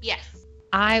 yes,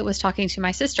 I was talking to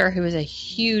my sister, who is a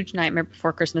huge Nightmare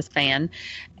Before Christmas fan,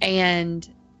 and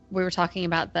we were talking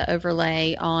about the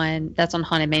overlay that's on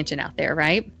Haunted Mansion out there,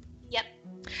 right? Yep.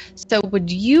 So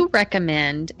would you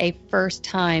recommend a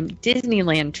first-time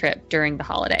Disneyland trip during the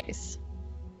holidays?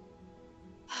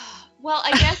 Well,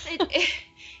 I guess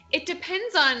it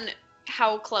depends on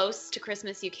how close to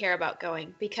Christmas you care about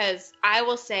going, because I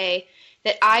will say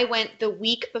that I went the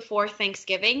week before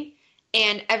Thanksgiving,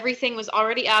 and everything was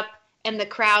already up, and the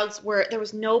crowds there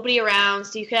was nobody around,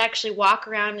 so you could actually walk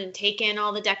around and take in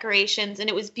all the decorations, and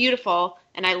it was beautiful,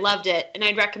 and I loved it, and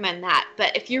I'd recommend that.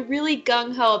 But if you're really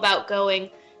gung-ho about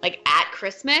going, like, at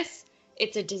Christmas,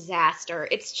 it's a disaster.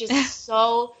 It's just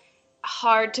so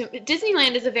hard to...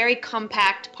 Disneyland is a very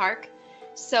compact park,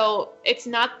 so it's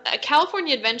not... A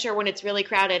California Adventure, when it's really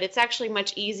crowded, it's actually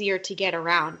much easier to get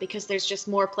around, because there's just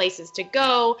more places to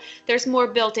go, there's more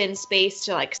built-in space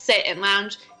to, like, sit and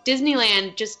lounge.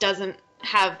 Disneyland just doesn't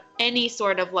have any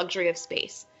sort of luxury of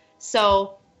space.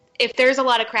 So if there's a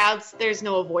lot of crowds, there's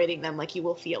no avoiding them. Like, you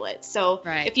will feel it. So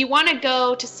if you want to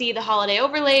go to see the holiday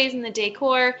overlays and the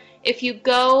decor, if you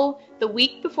go the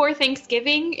week before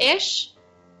Thanksgiving-ish,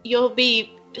 you'll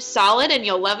be solid and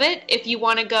you'll love it. If you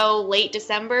want to go late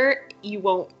December, you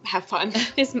won't have fun,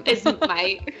 is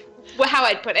how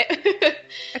I'd put it.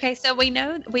 Okay, so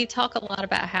we talk a lot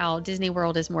about how Disney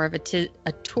World is more of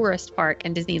a tourist park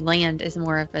and Disneyland is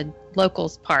more of a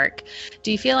locals park.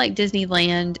 Do you feel like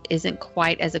Disneyland isn't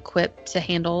quite as equipped to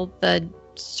handle the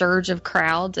surge of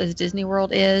crowds as Disney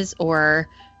World is, or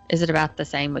is it about the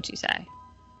same, would you say?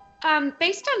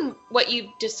 Based on what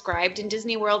you described in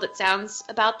Disney World, it sounds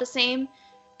about the same.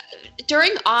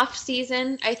 During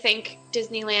off-season, I think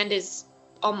Disneyland is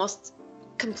almost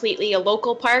completely a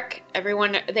local park.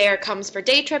 Everyone there comes for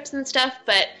day trips and stuff,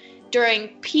 but during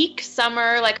peak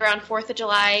summer, like around 4th of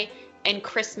July and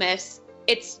Christmas,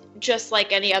 it's just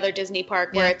like any other Disney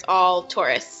park where it's all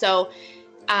tourists. So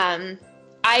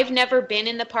I've never been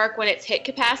in the park when it's hit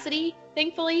capacity,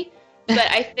 thankfully, but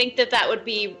I think that would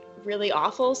be really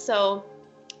awful. So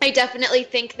I definitely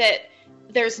think that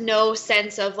there's no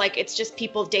sense of like it's just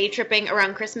people day tripping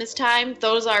around Christmas time.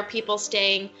 Those are people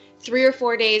staying 3 or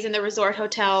 4 days in the resort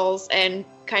hotels and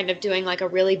kind of doing like a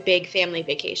really big family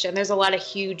vacation. There's a lot of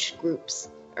huge groups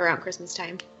around Christmas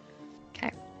time.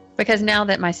 Okay. Because now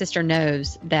that my sister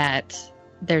knows that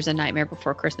there's a Nightmare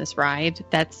Before Christmas ride,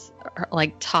 that's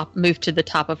like moved to the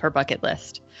top of her bucket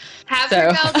list. Have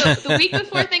her go the week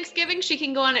before Thanksgiving. She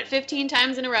can go on it 15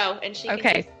 times in a row, and she can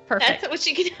perfect. That's what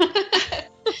she can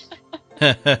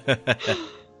do.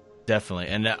 Definitely,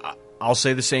 and I'll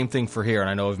say the same thing for here. And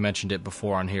I know I've mentioned it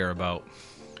before on here about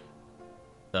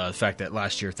the fact that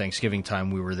last year Thanksgiving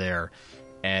time we were there,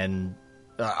 and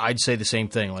I'd say the same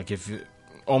thing. Like if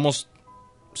almost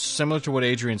similar to what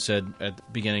Adrian said at the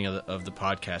beginning of the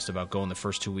podcast about going the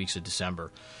first 2 weeks of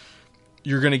December.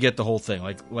 You're going to get the whole thing.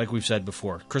 Like we've said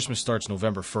before, Christmas starts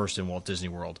November 1st in Walt Disney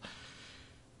World.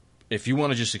 If you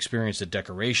want to just experience the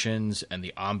decorations and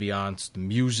the ambiance, the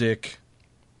music,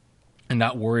 and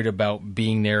not worried about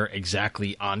being there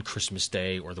exactly on Christmas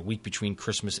Day or the week between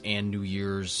Christmas and New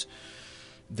Year's,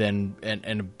 then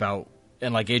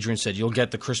and like Adrian said, you'll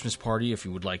get the Christmas party if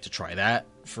you would like to try that.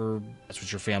 That's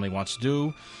what your family wants to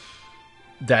do.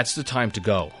 That's the time to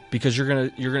go, because you're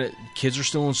gonna kids are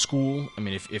still in school. I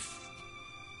mean, if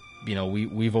you know,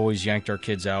 we've always yanked our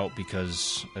kids out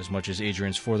because as much as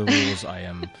Adrian's for the rules, I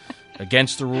am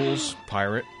against the rules,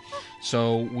 pirate.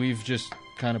 So we've just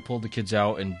kind of pulled the kids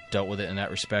out and dealt with it in that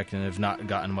respect, and have not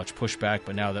gotten much pushback.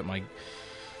 But now that my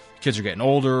kids are getting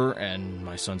older and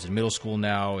my son's in middle school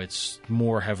now, it's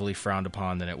more heavily frowned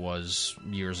upon than it was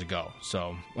years ago.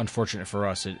 So unfortunate for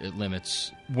us, it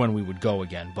limits when we would go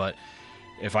again. But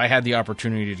if I had the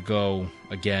opportunity to go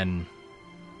again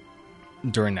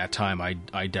during that time,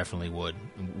 I definitely would,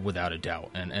 without a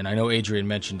doubt. And I know Adrian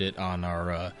mentioned it on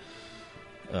our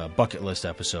bucket list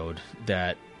episode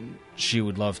that she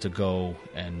would love to go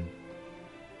and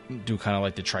do kind of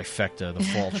like the trifecta, the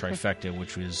fall trifecta,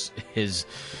 which was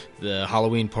the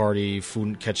Halloween party,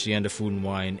 catch the end of Food and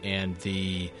Wine, and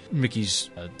the Mickey's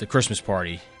the Christmas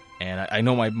party. And I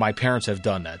know my parents have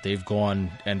done that. They've gone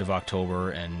end of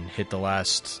October and hit the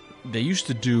last. They used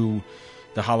to do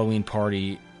the Halloween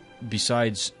party.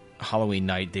 Besides Halloween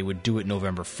night, they would do it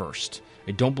November 1st.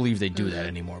 I don't believe they do that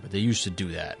anymore, but they used to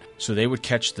do that. So they would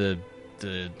catch the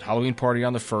Halloween party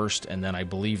on the 1st, and then I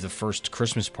believe the first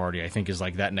Christmas party, I think, is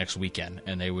like that next weekend,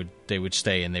 and they would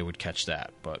stay and they would catch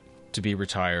that. But to be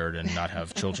retired and not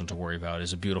have children to worry about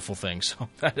is a beautiful thing. So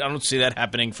I don't see that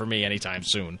happening for me anytime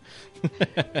soon.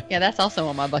 Yeah, that's also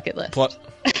on my bucket list. To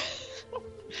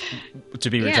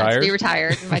be retired? To be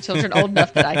retired. My children old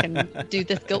enough that I can do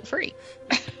this guilt-free.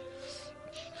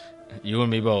 You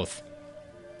and me both.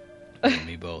 You and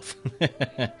me both.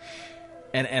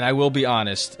 And I will be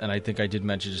honest, and I think I did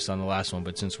mention this on the last one,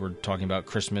 but since we're talking about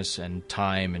Christmas and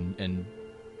time and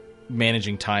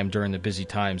managing time during the busy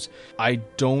times, I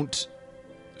don't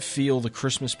feel the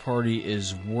Christmas party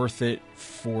is worth it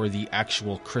for the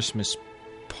actual Christmas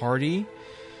party.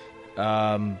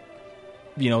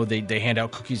 You know, they hand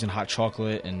out cookies and hot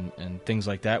chocolate and things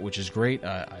like that, which is great.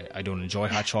 I don't enjoy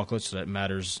hot chocolate, so that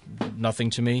matters nothing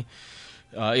to me.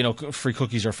 You know, free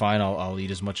cookies are fine. I'll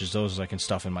eat as much as those as I can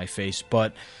stuff in my face.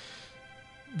 But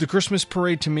the Christmas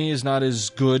parade to me is not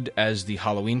as good as the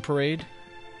Halloween parade.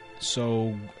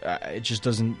 So it just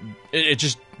doesn't. It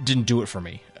just didn't do it for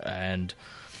me. And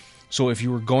so if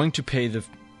you were going to pay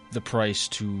the price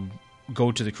to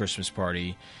go to the Christmas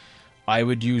party, I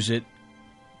would use it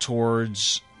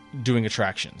towards doing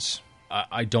attractions.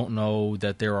 I don't know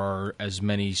that there are as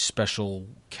many special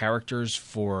characters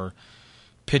for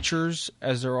pictures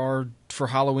as there are for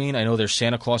Halloween. I know there's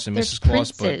Santa Claus and Mrs.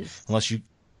 Claus, but unless you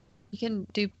can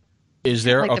do, is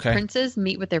there like okay? The princes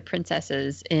meet with their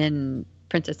princesses in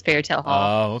Princess Fairy Tale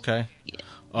Hall. Oh, okay. Yeah.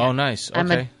 Oh, nice. Okay,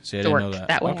 I'm a see, I didn't know that.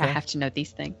 That way, okay. I have to know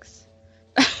these things.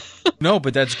 No,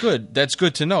 but that's good. That's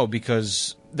good to know,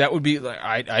 because that would be like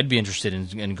I'd be interested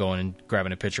in going and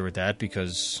grabbing a picture with that,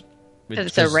 because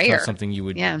it's so rare. It's not something you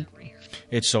would. Yeah,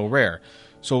 it's so rare.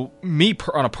 So me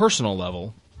on a personal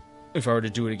level, if I were to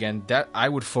do it again, that I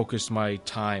would focus my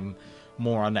time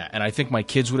more on that, and I think my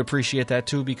kids would appreciate that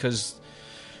too, because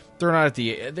they're not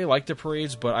they like the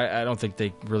parades, but I don't think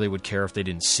they really would care if they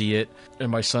didn't see it.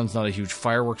 And my son's not a huge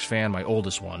fireworks fan, my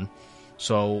oldest one,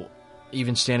 so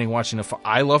even standing watching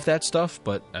I love that stuff,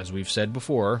 but as we've said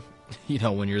before, you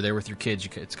know, when you're there with your kids,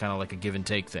 it's kind of like a give and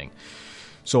take thing.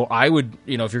 So I would,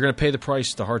 you know, if you're going to pay the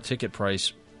price, the hard ticket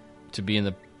price, to be in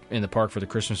the park for the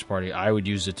Christmas party, I would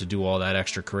use it to do all that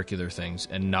extracurricular things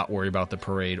and not worry about the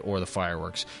parade or the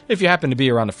fireworks. If you happen to be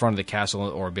around the front of the castle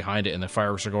or behind it and the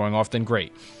fireworks are going off, then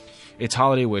great. it's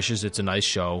Holiday Wishes. It's a nice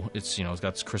show. It's, it's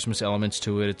got Christmas elements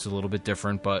to it. It's a little bit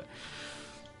different, but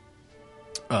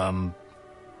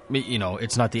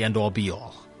it's not the end all be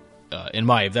all.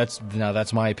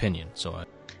 That's my opinion. So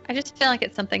I just feel like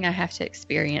it's something I have to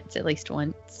experience at least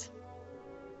once.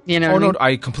 You know? No,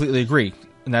 I completely agree,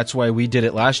 and that's why we did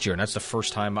it last year, and that's the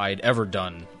first time I'd ever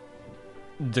done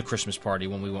the Christmas party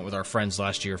when we went with our friends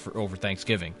last year for over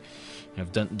Thanksgiving.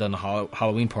 I've done the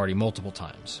Halloween party multiple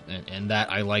times, and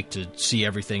that I like to see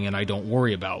everything, and I don't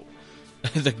worry about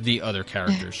the other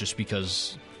characters, just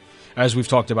because, as we've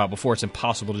talked about before, it's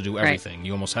impossible to do everything. Right.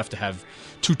 You almost have to have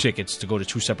 2 tickets to go to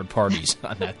 2 separate parties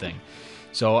on that thing.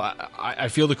 So I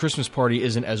feel the Christmas party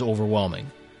isn't as overwhelming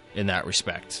in that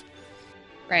respect.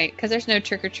 Right, because there's no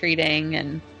trick-or-treating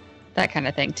and that kind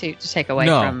of thing, to take away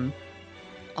from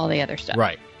all the other stuff.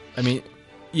 Right. I mean,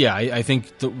 yeah, I think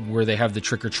where they have the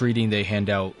trick-or-treating, they hand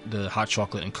out the hot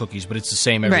chocolate and cookies, but it's the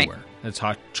same everywhere. Right. It's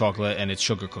hot chocolate and it's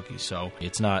sugar cookies, so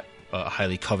it's not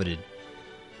highly coveted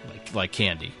like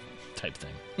candy type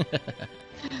thing.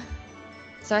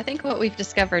 So I think what we've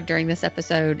discovered during this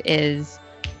episode is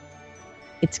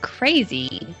it's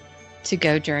crazy to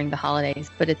go during the holidays,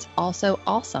 but it's also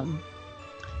awesome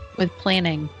with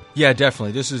planning. Yeah,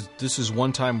 definitely. This is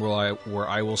one time where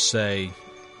I will say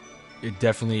it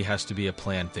definitely has to be a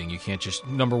planned thing. You can't just,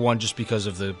 number one, just because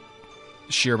of the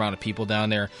sheer amount of people down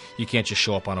there, you can't just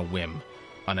show up on a whim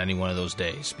on any one of those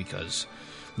days, because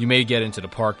you may get into the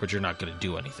park, but you're not going to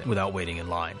do anything without waiting in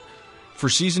line. For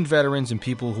seasoned veterans and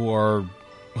people who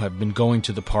have been going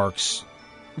to the parks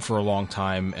for a long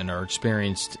time and are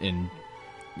experienced in,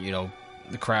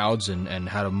 the crowds and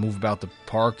how to move about the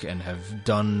park and have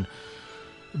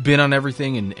been on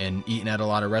everything and eaten at a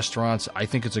lot of restaurants, I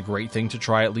think it's a great thing to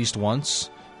try at least once.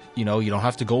 You don't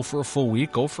have to go for a full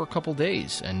week. Go for a couple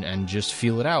days and just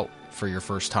feel it out for your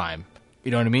first time.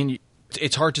 You know what I mean?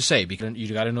 It's hard to say, because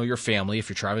you got to know your family. If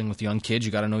you're traveling with young kids,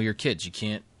 you got to know your kids. You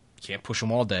can't push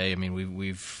them all day. I mean,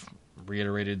 we've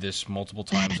reiterated this multiple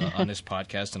times on this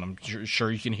podcast, and I'm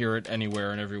sure you can hear it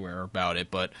anywhere and everywhere about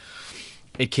it, but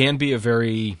it can be a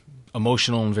very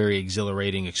emotional and very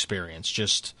exhilarating experience,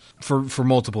 just for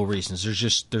multiple reasons.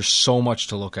 There's so much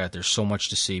to look at. There's so much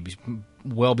to see,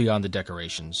 well beyond the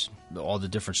decorations, all the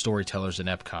different storytellers in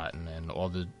Epcot, and all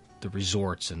the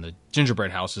resorts and the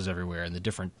gingerbread houses everywhere, and the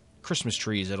different Christmas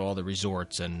trees at all the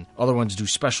resorts, and other ones do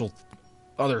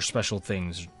other special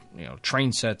things,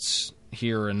 train sets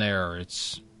here and there.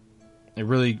 It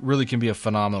really, really can be a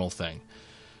phenomenal thing.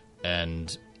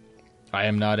 And I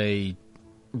am not a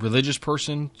religious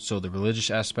person, so the religious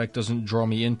aspect doesn't draw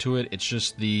me into it. It's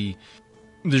just there's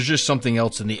just something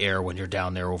else in the air when you're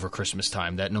down there over Christmas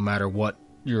time, that no matter what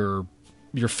your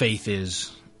faith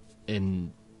is,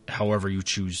 in however you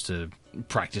choose to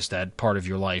practice that part of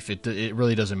your life, it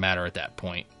really doesn't matter at that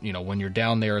point. When you're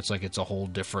down there, it's like it's a whole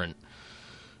different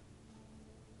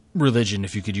religion,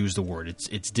 if you could use the word.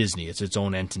 It's Disney. It's its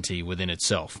own entity within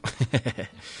itself.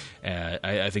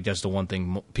 I think that's the one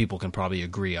thing people can probably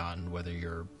agree on, whether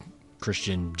you're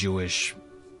Christian, Jewish,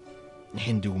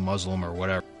 Hindu, Muslim, or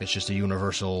whatever. It's just a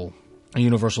universal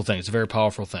thing. It's a very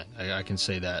powerful thing. I can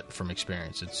say that from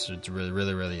experience. It really,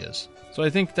 really, really is. So I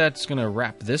think that's going to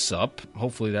wrap this up.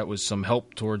 Hopefully that was some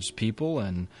help towards people,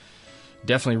 and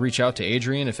definitely reach out to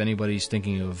Adrienne if anybody's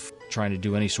thinking of trying to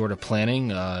do any sort of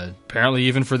planning, apparently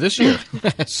even for this year.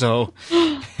 so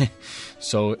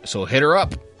hit her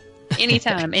up.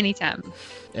 Anytime.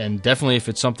 And definitely if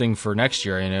it's something for next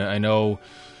year. I know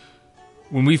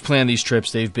when we've planned these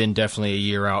trips, they've been definitely a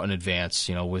year out in advance.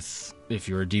 If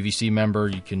you're a DVC member,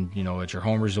 you can, at your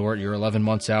home resort, you're 11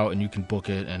 months out and you can book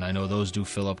it. And I know those do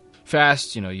fill up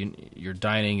fast. Your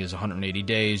dining is 180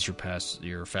 days.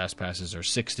 Your fast passes are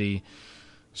 60.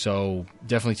 So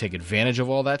definitely take advantage of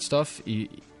all that stuff.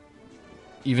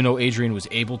 Even though Adrienne was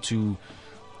able to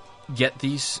get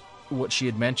what she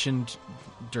had mentioned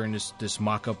during this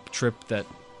mock-up trip that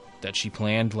she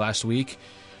planned last week,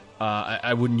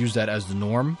 I wouldn't use that as the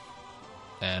norm,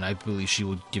 and I believe she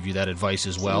would give you that advice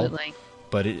as well. Absolutely.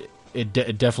 But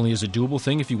it definitely is a doable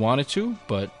thing if you wanted to.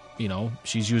 But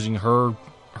she's using her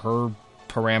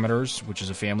parameters, which is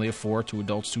a family of 4, 2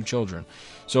 adults, 2 children.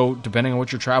 So depending on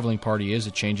what your traveling party is,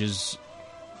 it changes.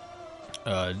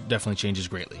 Definitely changes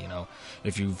greatly.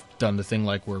 If you've done the thing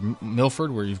like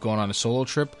Milford, where you've gone on a solo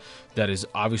trip, that is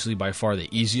obviously by far the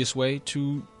easiest way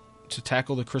to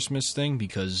tackle the Christmas thing,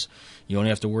 because you only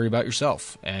have to worry about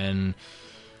yourself. And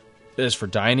as for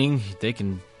dining, they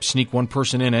can sneak one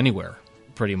person in anywhere,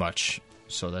 pretty much.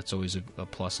 So that's always a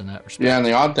plus in that respect. Yeah, and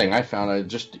the odd thing I found, I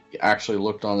just actually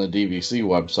looked on the DVC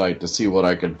website to see what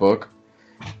I could book.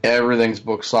 Everything's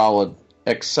booked solid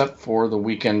except for the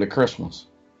weekend of Christmas.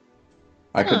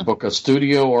 I could book a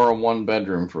studio or a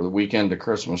one-bedroom for the weekend to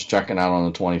Christmas, checking out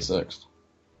on the 26th.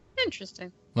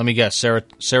 Interesting. Let me guess,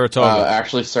 Saratoga.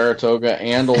 Actually, Saratoga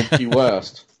and Old Key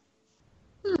West.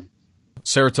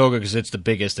 Saratoga because it's the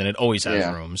biggest and it always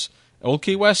has rooms. Old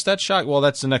Key West, that's shot. Well,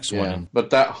 that's the next one.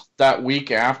 But that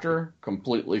week after,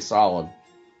 completely solid.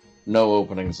 No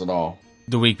openings at all.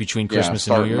 The week between Christmas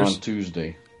and New Year's? Starting on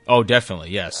Tuesday. Oh,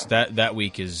 definitely, yes. That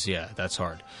week is, that's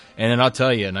hard. And then I'll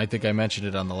tell you, and I think I mentioned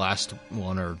it on the last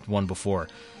one or one before.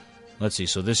 Let's see,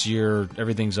 so this year,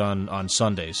 everything's on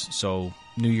Sundays. So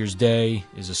New Year's Day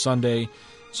is a Sunday,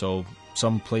 so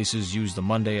some places use the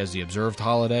Monday as the observed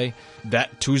holiday.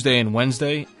 That Tuesday and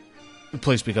Wednesday, the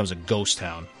place becomes a ghost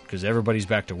town because everybody's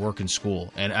back to work and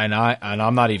school. And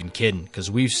I'm not even kidding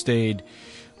because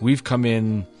we've come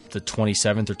in the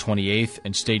 27th or 28th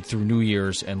and stayed through New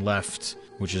Year's and left,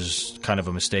 which is kind of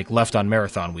a mistake, left on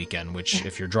marathon weekend, which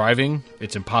if you're driving,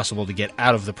 it's impossible to get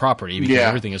out of the property because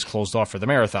everything is closed off for the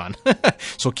marathon.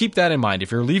 So keep that in mind.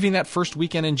 If you're leaving that first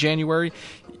weekend in January,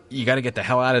 you got to get the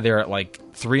hell out of there at like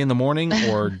 3 in the morning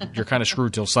or you're kind of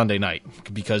screwed till Sunday night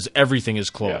because everything is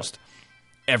closed.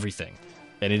 Yeah. Everything.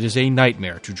 And it is a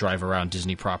nightmare to drive around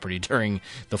Disney property during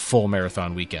the full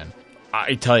marathon weekend.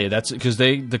 I tell you, that's because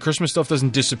the Christmas stuff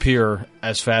doesn't disappear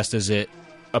as fast as it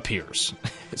appears.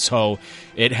 So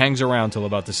it hangs around till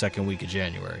about the second week of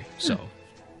January. So,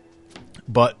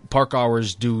 but park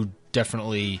hours do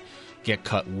definitely get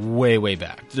cut way, way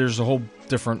back. There's a whole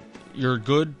different, you're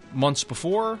good months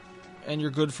before and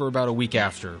you're good for about a week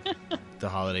after the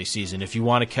holiday season if you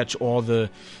want to catch all the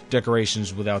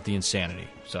decorations without the insanity.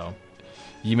 So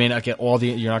you may not get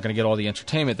you're not going to get all the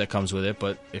entertainment that comes with it,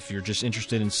 but if you're just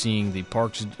interested in seeing the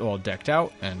parks all decked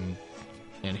out and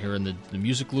hearing the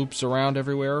music loops around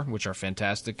everywhere, which are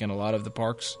fantastic in a lot of the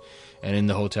parks and in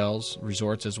the hotels,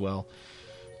 resorts as well,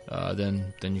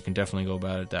 then you can definitely go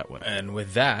about it that way. And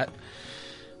with that,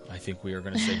 I think we are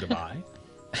going to say goodbye.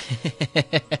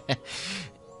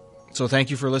 So thank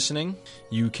you for listening.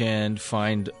 You can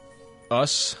find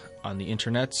us on the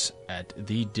internets at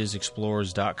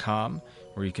thedizexplorers.com,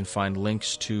 where you can find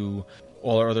links to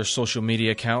all our other social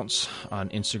media accounts on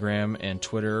Instagram and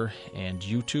Twitter and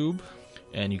YouTube.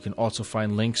 And you can also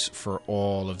find links for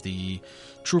all of the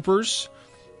troopers,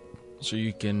 so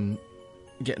you can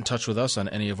get in touch with us on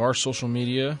any of our social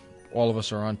media. All of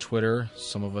us are on Twitter,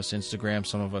 some of us Instagram,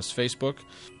 some of us Facebook.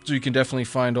 So you can definitely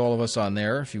find all of us on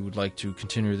there if you would like to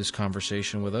continue this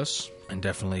conversation with us. And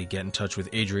definitely get in touch with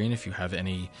Adrian if you have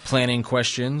any planning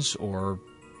questions or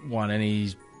want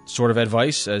any sort of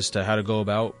advice as to how to go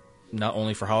about not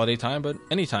only for holiday time, but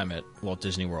any time at Walt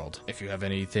Disney World. If you have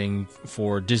anything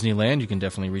for Disneyland, you can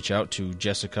definitely reach out to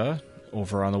Jessica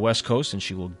over on the West Coast, and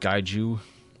she will guide you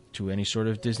to any sort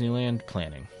of Disneyland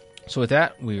planning. So with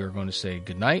that, we are going to say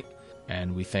good night,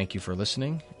 and we thank you for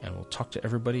listening, and we'll talk to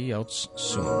everybody else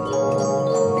soon.